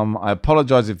they come. I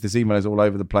apologise if this email is all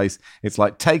over the place. It's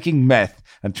like taking meth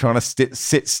and trying to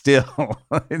sit still.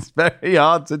 It's very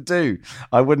hard to do.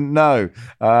 I wouldn't know.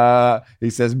 He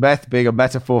says meth being a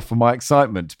metaphor for my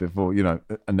excitement before,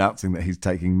 announcing that he's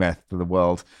taking meth for the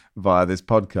world via this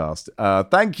podcast.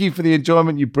 Thank you for the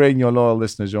enjoyment you bring, your loyal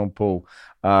listener, Jean-Paul.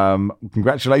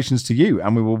 Congratulations to you,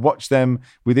 and we will watch them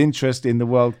with interest in the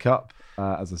World Cup.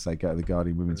 As I say, go to the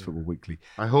Guardian Women's Football Weekly.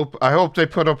 I hope they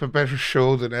put up a better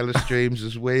show than Ellis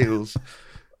James's Wales.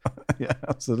 Yeah,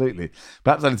 absolutely.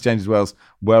 Perhaps Ellis James's Wales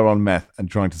were on meth and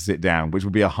trying to sit down, which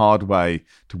would be a hard way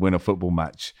to win a football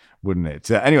match, wouldn't it?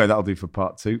 Anyway, that'll do for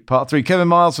part 2. Part 3, Kevin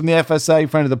Miles from the FSA,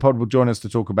 friend of the pod, will join us to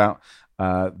talk about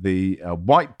the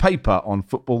white paper on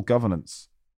football governance.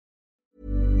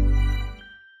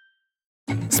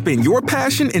 Spin your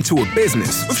passion into a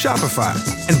business with Shopify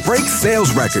and break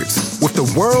sales records with the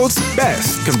world's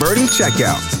best converting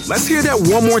checkout. Let's hear that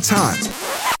one more time.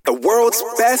 The world's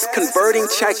best converting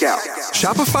checkout.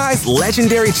 Shopify's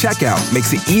legendary checkout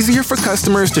makes it easier for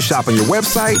customers to shop on your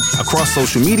website, across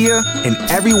social media, and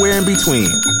everywhere in between.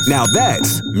 Now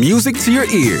that's music to your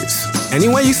ears. Any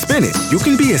way you spin it, you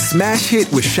can be a smash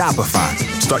hit with Shopify.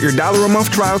 Start your $1 a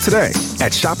month trial today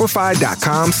at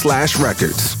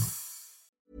shopify.com/records.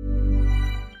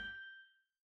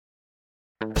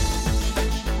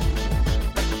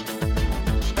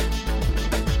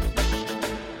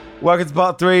 Welcome to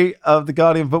part 3 of the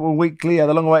Guardian Football Weekly.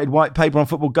 The long-awaited white paper on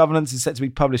football governance is set to be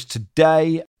published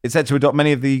today. It's set to adopt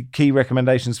many of the key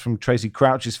recommendations from Tracy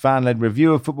Crouch's fan-led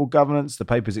review of football governance. The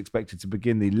paper is expected to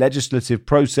begin the legislative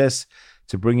process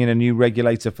to bring in a new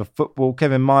regulator for football.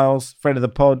 Kevin Miles, friend of the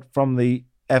pod from the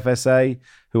FSA,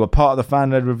 who are part of the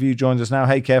fan-led review, joins us now.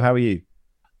 Hey, Kev, how are you?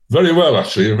 Very well,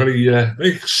 actually. I'm very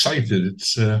excited.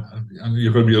 It's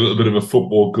you're going to be a little bit of a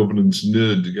football governance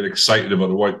nerd to get excited about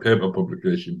a white paper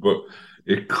publication, but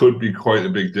it could be quite a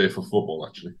big day for football,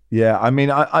 actually. Yeah, I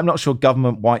mean, I'm not sure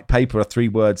government white paper are 3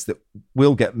 words that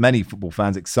will get many football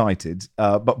fans excited,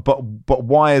 but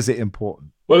why is it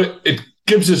important? Well, it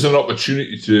gives us an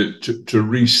opportunity to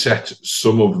reset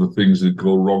some of the things that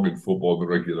go wrong in football on a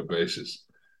regular basis.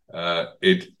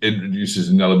 It introduces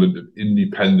an element of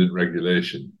independent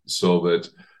regulation so that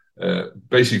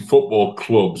basically football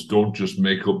clubs don't just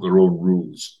make up their own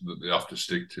rules that they have to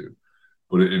stick to,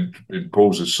 but it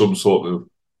imposes some sort of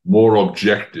more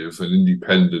objective and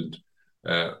independent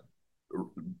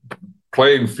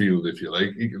playing field, if you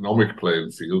like, economic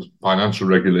playing field. Financial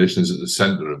regulation is at the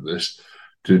centre of this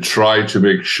to try to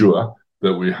make sure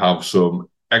that we have some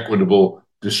equitable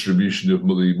distribution of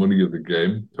the money of the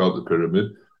game throughout the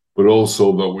pyramid, but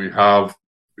also that we have,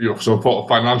 some sort of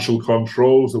financial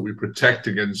controls, that we protect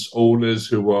against owners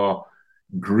who are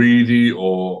greedy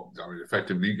or,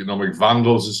 effectively economic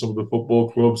vandals in some of the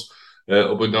football clubs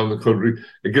up and down the country.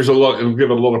 It'll give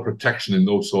a lot of protection in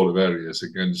those sort of areas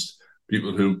against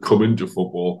people who come into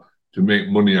football to make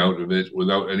money out of it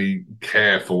without any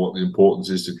care for what the importance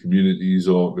is to communities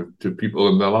or to people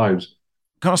in their lives.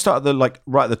 Can I start at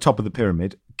right at the top of the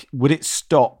pyramid? Would it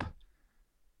stop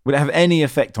Would it have any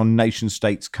effect on nation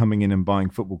states coming in and buying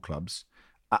football clubs,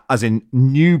 as in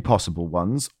new possible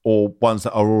ones or ones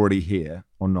that are already here,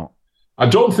 or not? I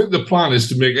don't think the plan is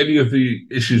to make any of the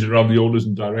issues around the owners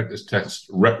and directors test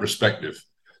retrospective.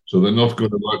 So they're not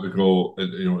going to like to go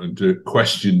and to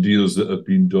question deals that have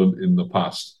been done in the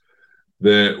past.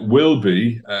 There will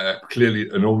be clearly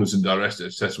an owners and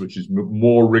directors test, which is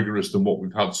more rigorous than what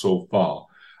we've had so far.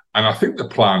 And I think the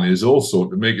plan is also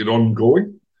to make it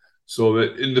ongoing. So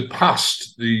that in the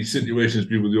past, the situation has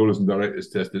been with the owners and directors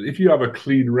test that if you have a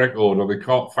clean record or they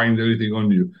can't find anything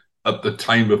on you at the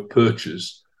time of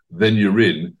purchase, then you're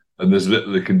in, and there's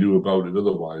little they can do about it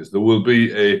otherwise. There will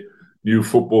be a new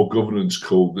football governance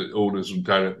code that owners and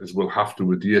directors will have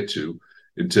to adhere to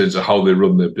in terms of how they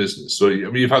run their business. So, I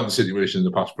mean, you've had the situation in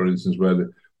the past, for instance, where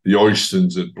the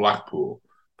Oystons at Blackpool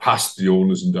passed the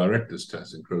owners and directors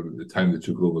test, including the time they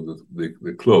took over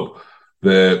the club.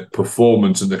 Their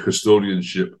performance and their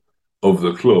custodianship of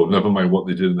the club, never mind what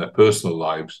they did in their personal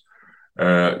lives,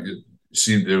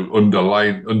 seemed to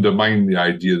undermine the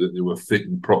idea that they were fit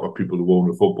and proper people to own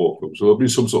a football club. So there'll be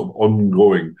some sort of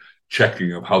ongoing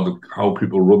checking of how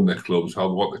people run their clubs,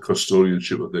 what the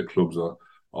custodianship of their clubs are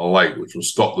like, which will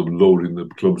stop them loading the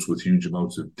clubs with huge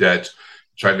amounts of debt,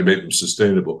 trying to make them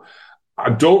sustainable. I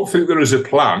don't think there is a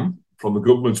plan from the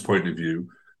government's point of view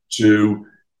to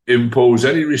impose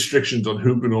any restrictions on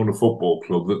who can own a football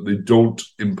club that they don't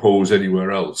impose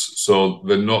anywhere else. So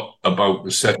they're not about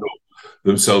to set up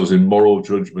themselves in moral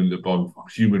judgment upon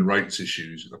human rights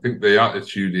issues. I think the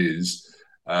attitude is,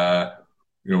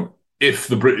 if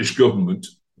the British government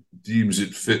deems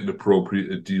it fit and appropriate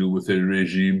to deal with a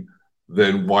regime,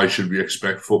 then why should we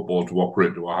expect football to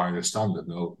operate to a higher standard?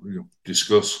 They'll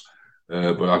discuss,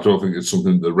 but I don't think it's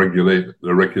something the regulator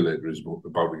is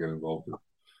about to get involved in.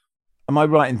 Am I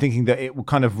right in thinking that it will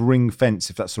kind of ring fence,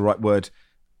 if that's the right word,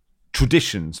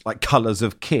 traditions like colours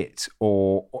of kit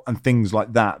and things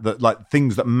like that, like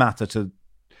things that matter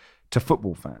to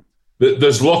football fans?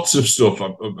 There's lots of stuff. I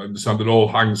understand it all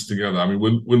hangs together. I mean,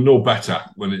 we'll know better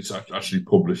when it's actually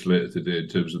published later today in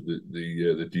terms of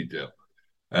the detail.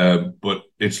 But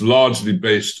it's largely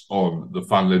based on the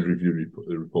fan-led review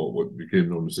report, what became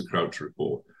known as the Crouch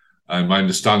report. And my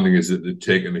understanding is that they've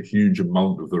taken a huge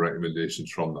amount of the recommendations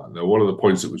from that. Now, one of the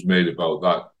points that was made about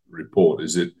that report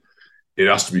is that it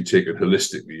has to be taken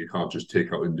holistically. You can't just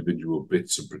take out individual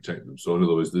bits and protect them. So in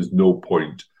other words, there's no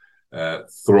point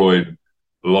throwing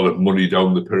a lot of money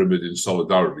down the pyramid in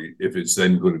solidarity if it's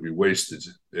then going to be wasted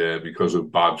because of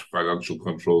bad financial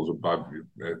controls and bad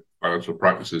financial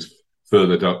practices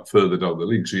further down the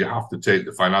league. So you have to take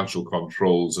the financial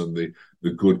controls and the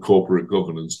good corporate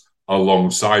governance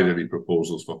alongside any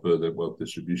proposals for further wealth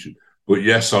distribution. But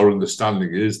yes, our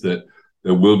understanding is that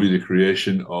there will be the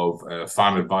creation of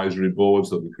fan advisory boards,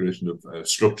 there'll be the creation of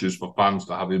structures for fans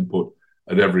to have input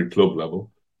at every club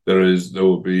level. There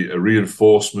will be a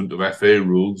reinforcement of FA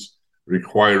rules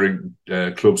requiring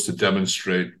clubs to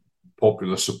demonstrate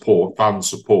popular support, fan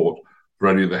support for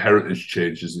any of the heritage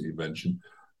changes that you mentioned.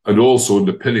 And also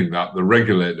underpinning that, the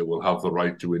regulator will have the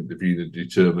right to intervene and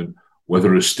determine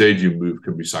whether a stadium move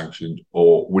can be sanctioned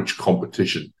or which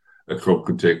competition a club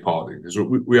can take part in. Because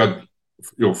we had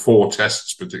 4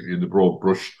 tests, particularly in the broad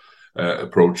brush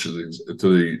approach to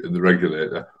the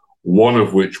regulator, one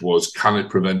of which was, can it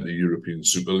prevent the European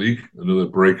Super League, another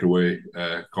breakaway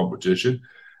competition?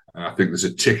 And I think there's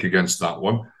a tick against that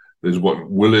one. There's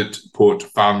will it put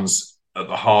fans at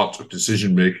the heart of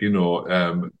decision-making or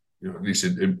at least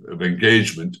of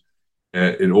engagement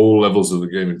in all levels of the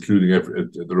game, including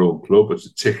at their own club? It's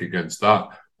a tick against that.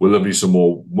 Will there be some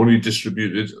more money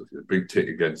distributed? A big tick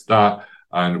against that.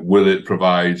 And will it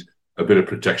provide a bit of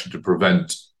protection to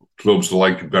prevent clubs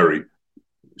like Bury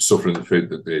suffering the fate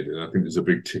that they did? And I think there's a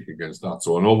big tick against that.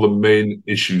 So on all the main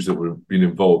issues that we've been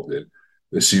involved in,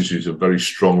 there seems to be some very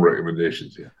strong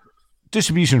recommendations here.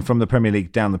 Distribution from the Premier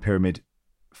League down the pyramid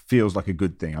feels like a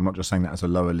good thing. I'm not just saying that as a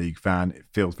lower league fan. It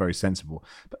feels very sensible.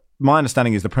 But my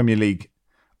understanding is the Premier League,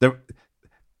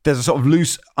 there's a sort of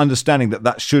loose understanding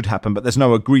that should happen, but there's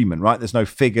no agreement, right? There's no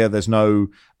figure, there's no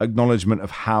acknowledgement of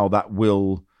how that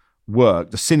will work.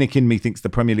 The cynic in me thinks the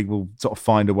Premier League will sort of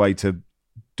find a way to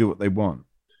do what they want.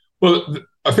 Well,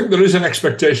 I think there is an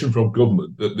expectation from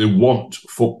government that they want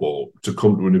football to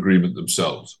come to an agreement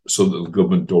themselves so that the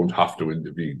government don't have to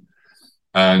intervene.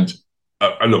 And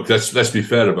look, let's be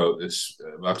fair about this,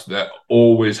 Max. There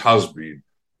always has been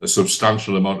a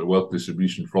substantial amount of wealth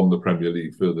distribution from the Premier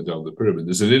League further down the pyramid.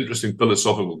 There's an interesting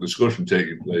philosophical discussion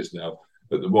taking place now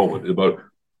at the moment about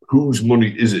whose money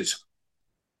is it?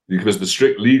 Because the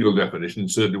strict legal definition,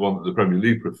 and certainly one that the Premier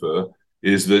League prefer,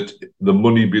 is that the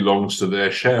money belongs to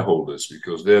their shareholders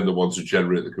because they're the ones who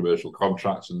generate the commercial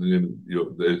contracts, and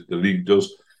the league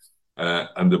does,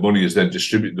 and the money is then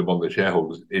distributed among the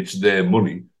shareholders. It's their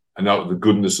money, and out of the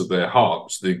goodness of their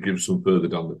hearts, they give some further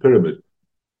down the pyramid.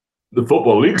 The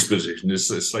Football League's position is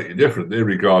slightly different. They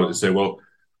regard it and say, well,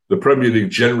 the Premier League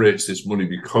generates this money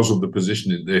because of the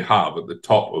positioning they have at the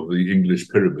top of the English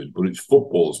pyramid, but it's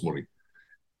football's money.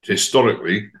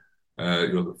 Historically,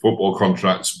 the football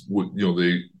contracts,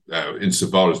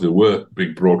 insofar as there were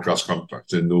big broadcast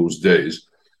contracts in those days,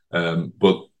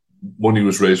 but money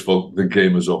was raised for the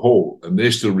game as a whole, and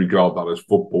they still regard that as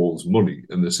football's money,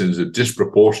 in the sense a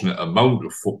disproportionate amount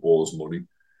of football's money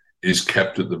is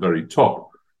kept at the very top.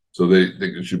 So they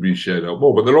think it should be shared out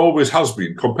more. But there always has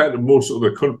been, compared to most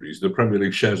other countries, the Premier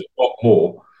League shares a lot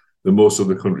more than most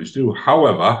other countries do.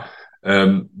 However,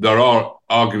 there are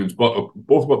arguments both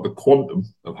about the quantum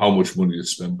of how much money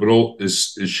is spent, but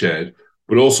is shared,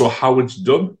 but also how it's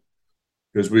done.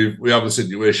 Because we have a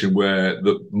situation where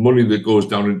the money that goes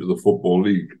down into the Football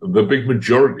League, the big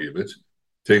majority of it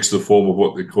takes the form of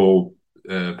what they call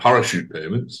parachute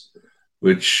payments,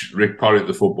 which Rick Parry at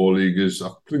the Football League is,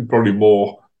 I think, probably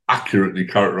more accurately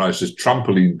characterised as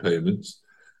trampoline payments,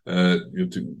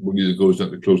 money that goes down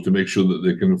to clubs to make sure that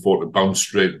they can afford to bounce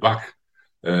straight back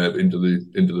into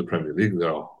the Premier League.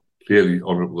 There are clearly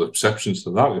honourable exceptions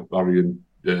to that. If Barry and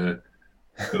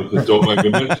don't like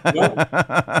that.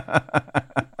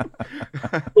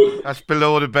 That's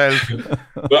below the belt.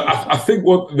 But I think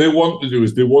what they want to do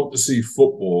is they want to see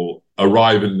football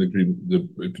arrive at an agreement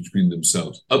between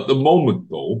themselves. At the moment,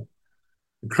 though,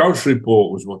 the Crouch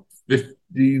report was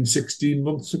 15, 16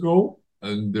 months ago,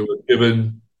 and they were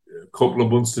given a couple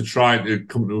of months to try to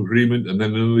come to agreement, and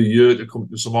then another year to come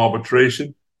to some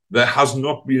arbitration. There has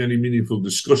not been any meaningful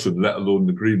discussion, let alone an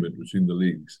agreement between the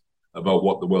leagues about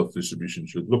what the wealth distribution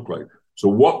should look like. So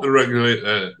what the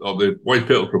regulator or the white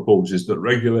paper proposes, that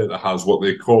regulator has what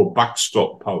they call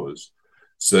backstop powers.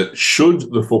 So should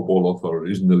the football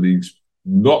authorities and the leagues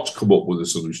not come up with a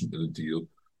solution to the deal,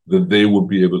 that they would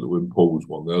be able to impose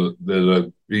one.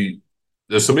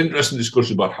 There's some interesting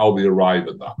discussion about how they arrive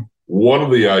at that. One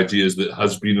of the ideas that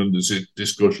has been under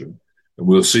discussion, and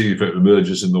we'll see if it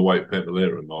emerges in the white paper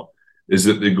later or not, is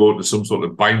that they go to some sort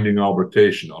of binding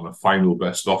arbitration on a final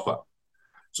best offer,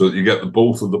 so that you get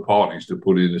both of the parties to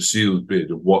put in a sealed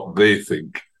bid of what they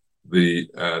think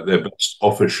their best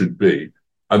offer should be,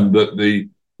 and that the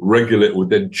regulator would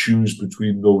then choose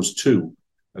between those two.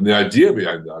 And the idea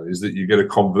behind that is that you get a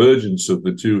convergence of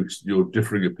the two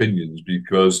differing opinions,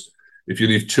 because if you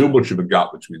leave too much of a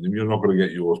gap between them, you're not going to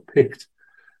get yours picked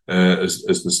as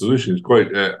the solution. It's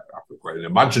quite an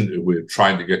imaginative way of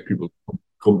trying to get people to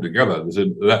come together. There's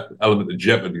an element of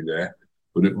jeopardy there,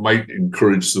 but it might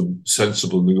encourage some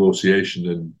sensible negotiation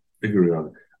and figuring out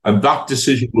it. And that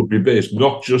decision would be based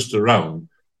not just around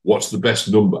what's the best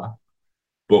number,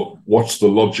 but what's the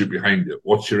logic behind it?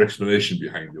 What's your explanation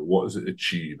behind it? What does it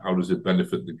achieve? How does it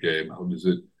benefit the game? How does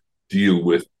it deal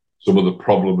with some of the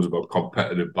problems about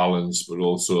competitive balance, but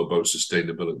also about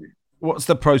sustainability? What's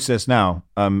the process now?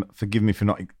 Forgive me for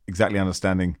not exactly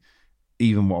understanding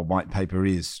even what a white paper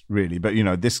is, really. But,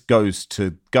 this goes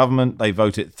to government. They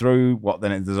vote it through.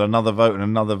 Then there's another vote and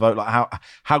another vote. Like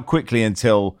how quickly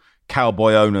until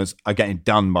Cowboy owners are getting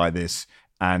done by this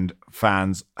and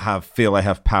fans feel they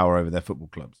have power over their football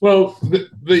clubs? Well,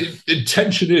 the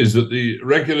intention is that the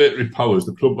regulatory powers,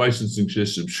 the club licensing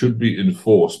system, should be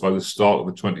enforced by the start of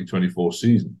the 2024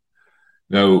 season.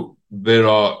 Now, there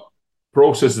are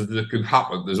processes that can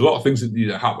happen. There's a lot of things that need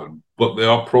to happen, but there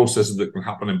are processes that can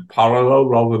happen in parallel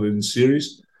rather than in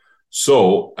series.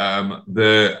 So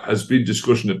there has been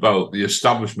discussion about the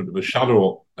establishment of a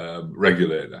shadow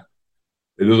regulator.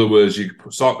 In other words, you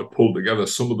start to pull together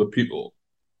some of the people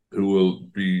who will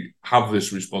have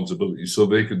this responsibility, so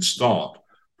they can start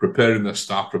preparing their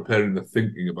staff, preparing their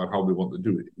thinking about how they want to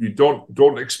do it. You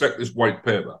don't expect this white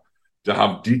paper to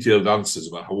have detailed answers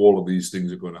about how all of these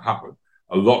things are going to happen.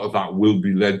 A lot of that will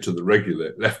be left to the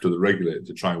regulator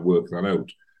to try and work that out.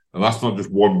 And that's not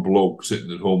just one bloke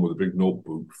sitting at home with a big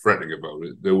notebook fretting about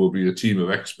it. There will be a team of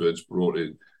experts brought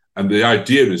in. And the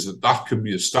idea is that can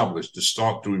be established to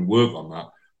start doing work on that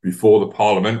before the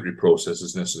parliamentary process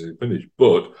is necessarily finished.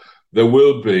 But there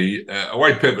will be a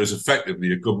white paper is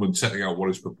effectively a government setting out what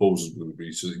its proposals will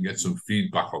be, so they can get some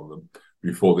feedback on them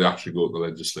before they actually go to the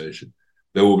legislation.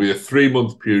 There will be a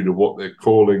 3-month period of what they're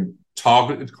calling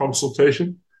targeted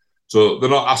consultation. So they're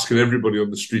not asking everybody on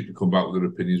the street to come back with their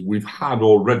opinions. We've had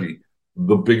already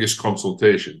the biggest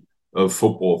consultation of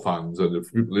football fans and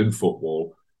of people in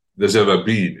football there's ever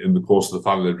been in the course of the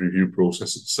fan-led review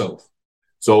process itself.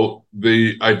 So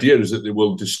the idea is that they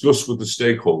will discuss with the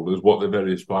stakeholders what their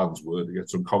various plans were to get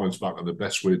some comments back on the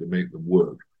best way to make them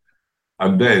work.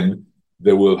 And then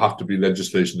there will have to be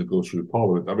legislation that goes through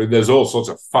Parliament. I mean, there's all sorts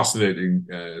of fascinating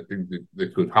things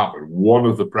that could happen. One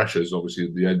of the pressures, obviously,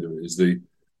 at the end of it is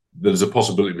there's a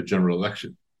possibility of a general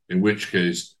election, in which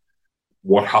case,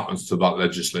 what happens to that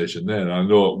legislation then? And I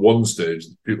know at one stage,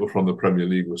 people from the Premier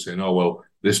League were saying, oh, well,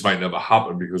 this might never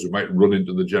happen because we might run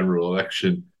into the general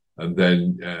election and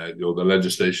then the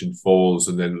legislation falls,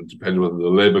 and then it depends whether the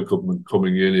Labour government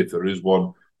coming in, if there is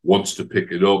one, wants to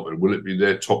pick it up, and will it be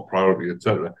their top priority,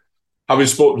 etc. Having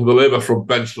spoken to the Labour front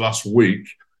bench last week,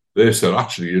 they said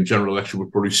actually a general election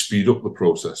would probably speed up the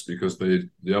process because they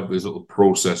have this little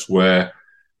process where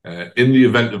in the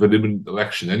event of an imminent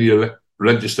election, any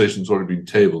legislation has already been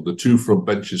tabled, the two front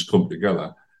benches come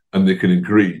together and they can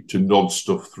agree to nod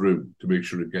stuff through to make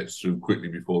sure it gets through quickly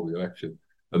before the election.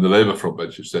 And the Labour front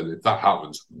bench have said if that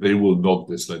happens, they will nod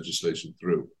this legislation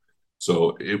through.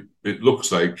 So it looks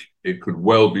like it could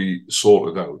well be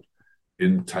sorted out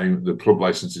in time. The club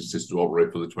licenses is to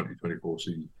operate for the 2024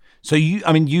 season. So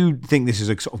you think this is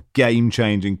a sort of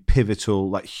game-changing, pivotal,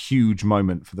 like huge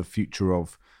moment for the future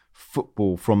of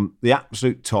football from the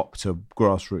absolute top to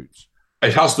grassroots?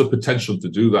 It has the potential to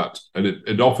do that, and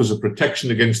it offers a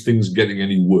protection against things getting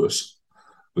any worse,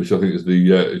 which I think is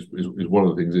one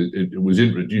of the things. It was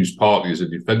introduced partly as a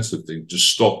defensive thing to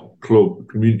stop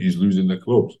communities losing their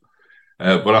clubs,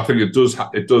 but I think it does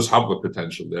have the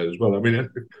potential there as well. I mean,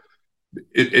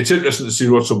 it's interesting to see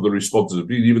what some of the responses have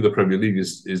been. Even the Premier League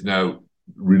is now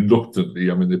reluctantly.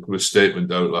 I mean, they put a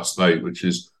statement out last night, which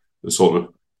is a sort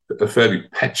of a fairly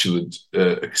petulant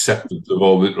acceptance of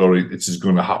all that, or it is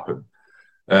going to happen.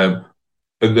 And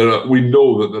we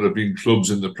know that there have been clubs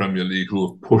in the Premier League who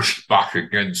have pushed back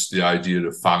against the idea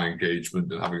of fan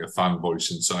engagement and having a fan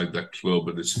voice inside their club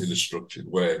in a structured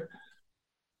way.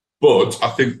 But I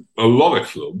think a lot of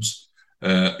clubs,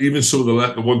 even some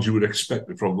of the ones you would expect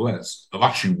from less, have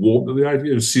actually warmed to the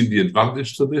idea and seen the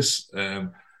advantage to this.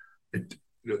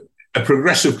 A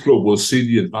progressive club will see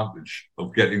the advantage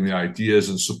of getting the ideas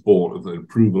and support of the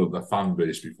approval of the fan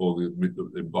base before they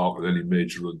embark on any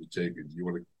major undertakings. You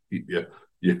want to keep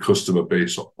your customer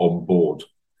base on board.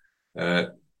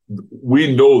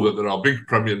 We know that there are big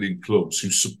Premier League clubs who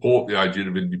support the idea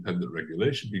of independent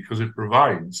regulation because it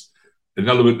provides an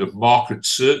element of market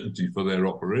certainty for their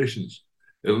operations.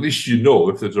 At least you know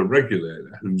if there's a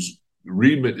regulator whose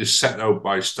remit is set out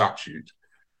by statute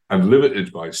and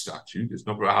limited by statute, it's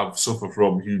not going to suffer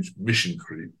from huge mission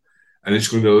creep, and it's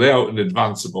going to lay out in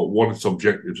advance about what its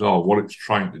objectives are, what it's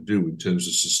trying to do in terms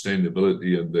of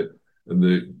sustainability and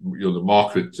the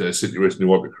market situation they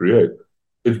want to create.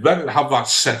 It's better to have that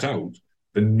set out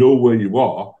and know where you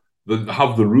are than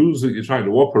have the rules that you're trying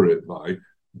to operate by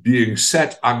being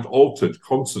set and altered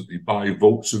constantly by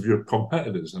votes of your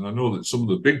competitors. And I know that some of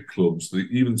the big clubs,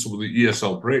 even some of the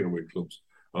ESL breakaway clubs,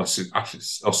 are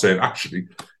saying actually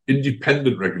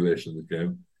independent regulation of the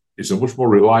game is a much more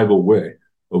reliable way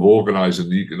of organising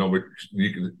the economic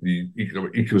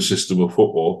ecosystem of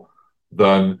football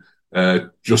than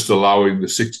just allowing the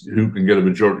 60 who can get a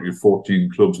majority of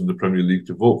 14 clubs in the Premier League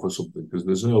to vote for something, because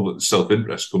there's no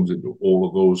self-interest comes into all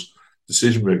of those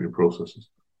decision-making processes.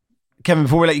 Kevin,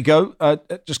 before we let you go,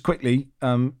 just quickly,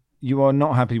 you are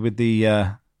not happy with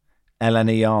the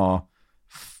LNER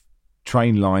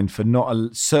train line for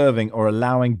not serving or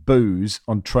allowing booze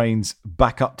on trains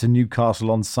back up to Newcastle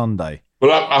on Sunday.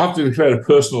 Well, I have to declare a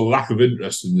personal lack of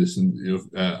interest in this, and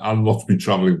I'll not be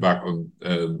travelling back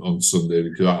on Sunday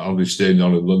because I'll be staying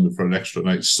down in London for an extra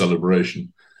night's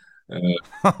celebration.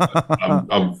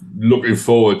 I'm looking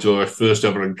forward to our first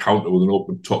ever encounter with an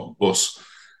open top bus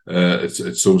at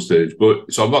some stage.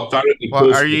 But so I'm not directly.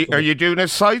 Well, are you doing a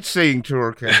sightseeing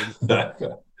tour, Kevin?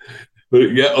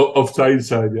 But yeah, of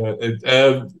Tyneside,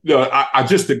 yeah. No, I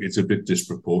just think it's a bit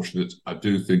disproportionate. I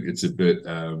do think it's a bit.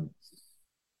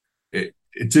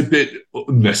 It's a bit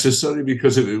unnecessary,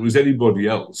 because if it was anybody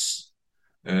else,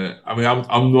 I mean,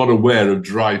 I'm not aware of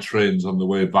dry trains on the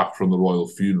way back from the royal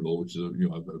funeral, which is a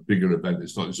bigger event.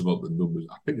 It's not just about the numbers.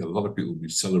 I think a lot of people will be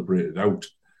celebrated out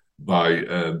by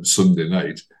Sunday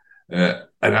night, and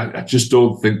I just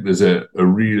don't think there's a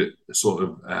real sort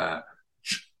of.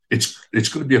 It's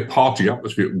going to be a party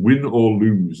atmosphere, win or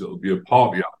lose. It'll be a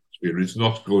party atmosphere. It's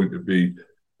not going to be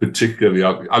particularly.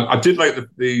 I did like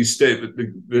the statement,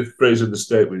 the phrase in the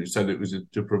statement. You said it was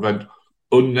to prevent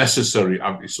unnecessary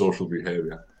antisocial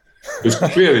behaviour, because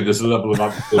clearly there's a level of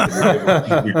antisocial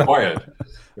behaviour required.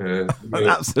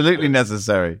 Absolutely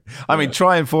necessary. I mean,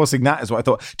 try enforcing that is what I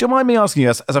thought. Do you mind me asking you,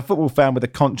 as a football fan with a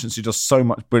conscience who does so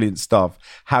much brilliant stuff,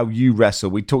 how you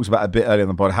wrestle? We talked about a bit earlier on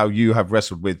the pod how you have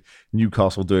wrestled with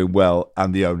Newcastle doing well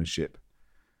and the ownership.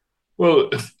 Well,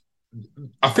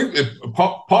 I think that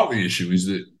part of the issue is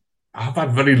that I've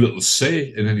had very little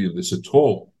say in any of this at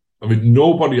all. I mean,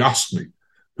 nobody asked me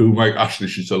who Mike Ashley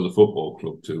should sell the football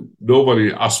club to.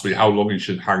 Nobody asked me how long he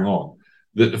should hang on.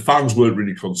 That the fans weren't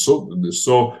really consulted in this.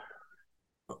 So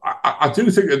I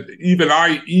do think that even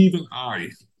I,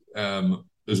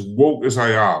 as woke as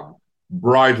I am,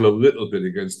 bridle a little bit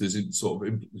against this sort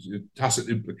of tacit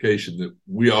implication that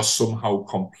we are somehow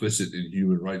complicit in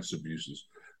human rights abuses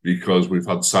because we've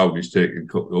had Saudis taking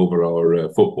over our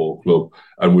football club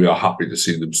and we are happy to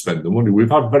see them spend the money.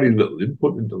 We've had very little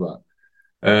input into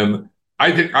that.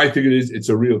 I think it's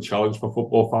a real challenge for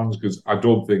football fans because I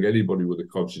don't think anybody with a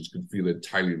conscience can feel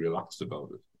entirely relaxed about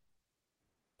it.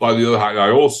 By the other hand, I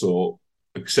also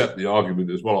accept the argument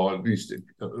as well, or at least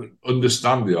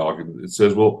understand the argument. It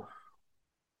says, well,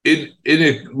 in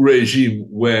a regime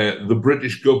where the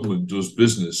British government does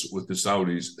business with the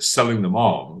Saudis selling them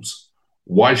arms,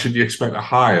 why should you expect a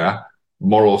higher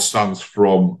moral stance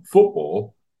from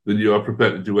football than you are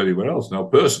prepared to do anywhere else? Now,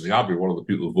 personally, I'd be one of the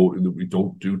people voting that we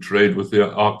don't do trade with the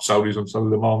Saudis on selling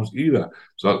them arms either.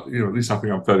 So, at least I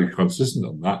think I'm fairly consistent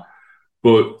on that.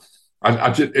 But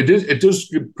it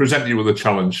does present you with a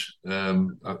challenge.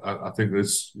 I think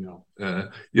there's,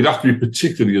 you'd have to be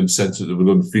particularly insensitive and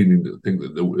unfeeling to think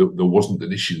that there wasn't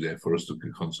an issue there for us to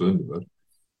be concerned about.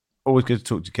 Always good to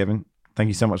talk to you, Kevin. Thank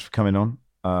you so much for coming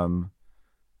on.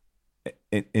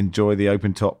 Enjoy the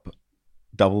open top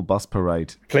double bus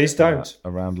parade. Please don't.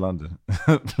 Around London.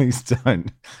 Please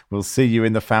don't. We'll see you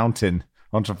in the fountain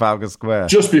on Trafalgar Square.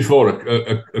 Just before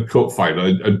a cup final.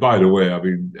 And by the way, I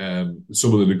mean,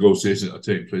 some of the negotiations that are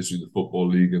taking place with the Football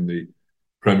League and the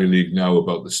Premier League now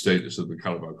about the status of the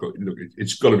Carabao Cup. Look,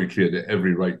 it's got to be clear to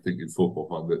every right-thinking football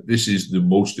fan that this is the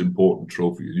most important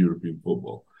trophy in European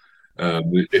football.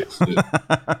 It's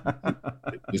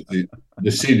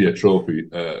the senior trophy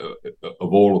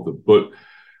of all of them. But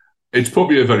it's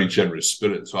probably a very generous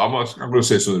spirit. So I'm going to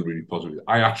say something really positive.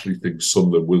 I actually think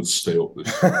Sunderland will stay up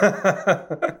this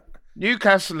year.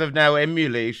 Newcastle have now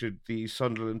emulated the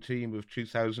Sunderland team of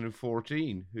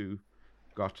 2014, who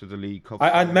got to the League Cup.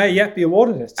 And may yet be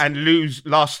awarded it. And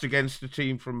lost against the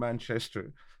team from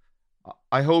Manchester.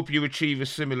 I hope you achieve a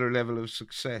similar level of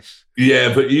success.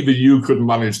 Yeah, but even you couldn't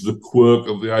manage the quirk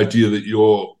of the idea that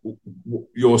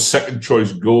your second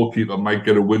choice goalkeeper might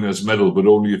get a winner's medal, but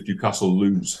only if Newcastle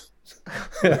lose.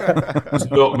 There's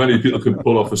not many people can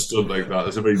pull off a stunt like that.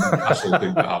 It's a very Newcastle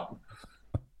thing to happen.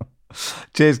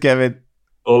 Cheers, Kevin.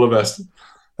 All the best.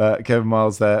 Kevin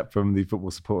Miles there from the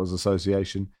Football Supporters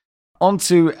Association. On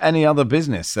to any other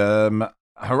business.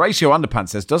 Horatio Underpants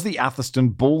says, does the Atherstone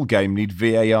ball game need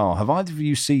VAR? Have either of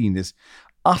you seen this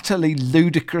utterly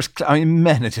ludicrous... I mean,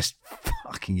 men are just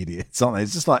fucking idiots, aren't they?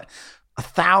 It's just like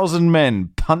 1,000 men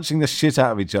punching the shit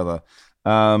out of each other.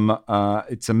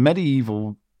 It's a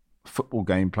medieval football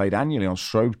game played annually on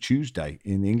Shrove Tuesday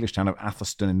in the English town of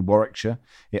Atherstone in Warwickshire.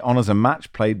 It honours a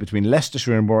match played between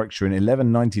Leicestershire and Warwickshire in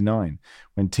 1199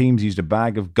 when teams used a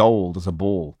bag of gold as a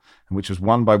ball, and which was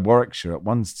won by Warwickshire. At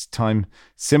one time,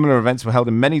 similar events were held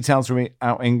in many towns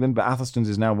throughout England, but Atherstone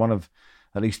is now one of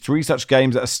at least 3 such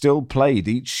games that are still played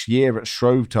each year at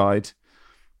Shrovetide.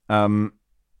 I mean,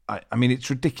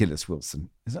 it's ridiculous, Wilson.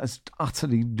 It's an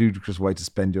utterly ludicrous way to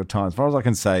spend your time. As far as I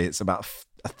can say, it's about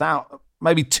 1,000...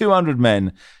 maybe 200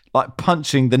 men like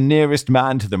punching the nearest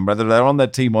man to them, whether they're on their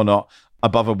team or not,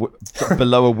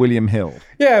 below a William Hill.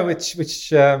 Yeah,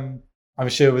 which I'm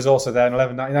sure was also there in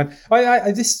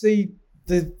 1199. This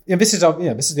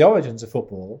is the origins of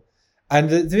football, and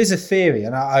there is a theory,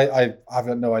 and I have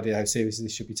no idea how seriously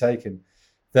this should be taken,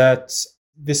 that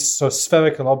this sort of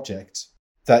spherical object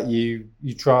that you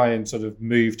try and sort of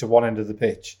move to one end of the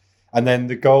pitch, and then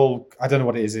the goal. I don't know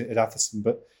what it is at Atherstone,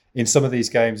 but in some of these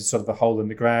games, it's sort of a hole in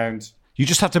the ground. You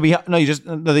just have to be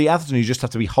the Atherstone. You just have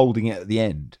to be holding it at the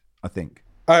end, I think.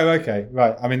 Oh, okay,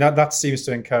 right. I mean, that seems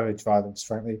to encourage violence,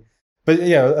 frankly. But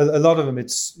yeah, a lot of them,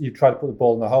 it's you try to put the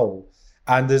ball in the hole,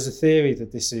 and there's a theory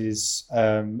that this is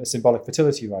a symbolic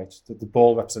fertility rite, that the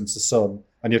ball represents the sun,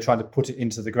 and you're trying to put it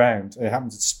into the ground. And it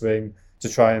happens at spring to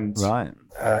try and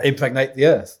impregnate the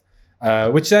earth.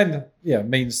 Which then,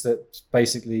 means that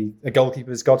basically a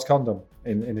goalkeeper is God's condom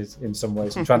in some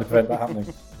ways. I'm trying to prevent that happening.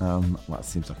 Well, it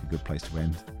seems like a good place to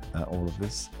end all of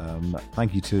this.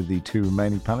 Thank you to the 2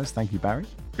 remaining panelists. Thank you, Barry.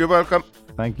 You're welcome.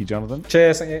 Thank you, Jonathan.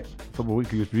 Cheers, thank you. Football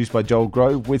Weekly was produced by Joel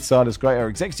Grove with Silas Gray. Our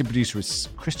executive producer is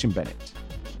Christian Bennett.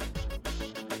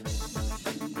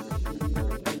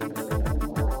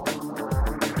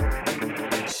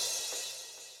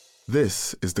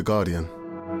 This is The Guardian.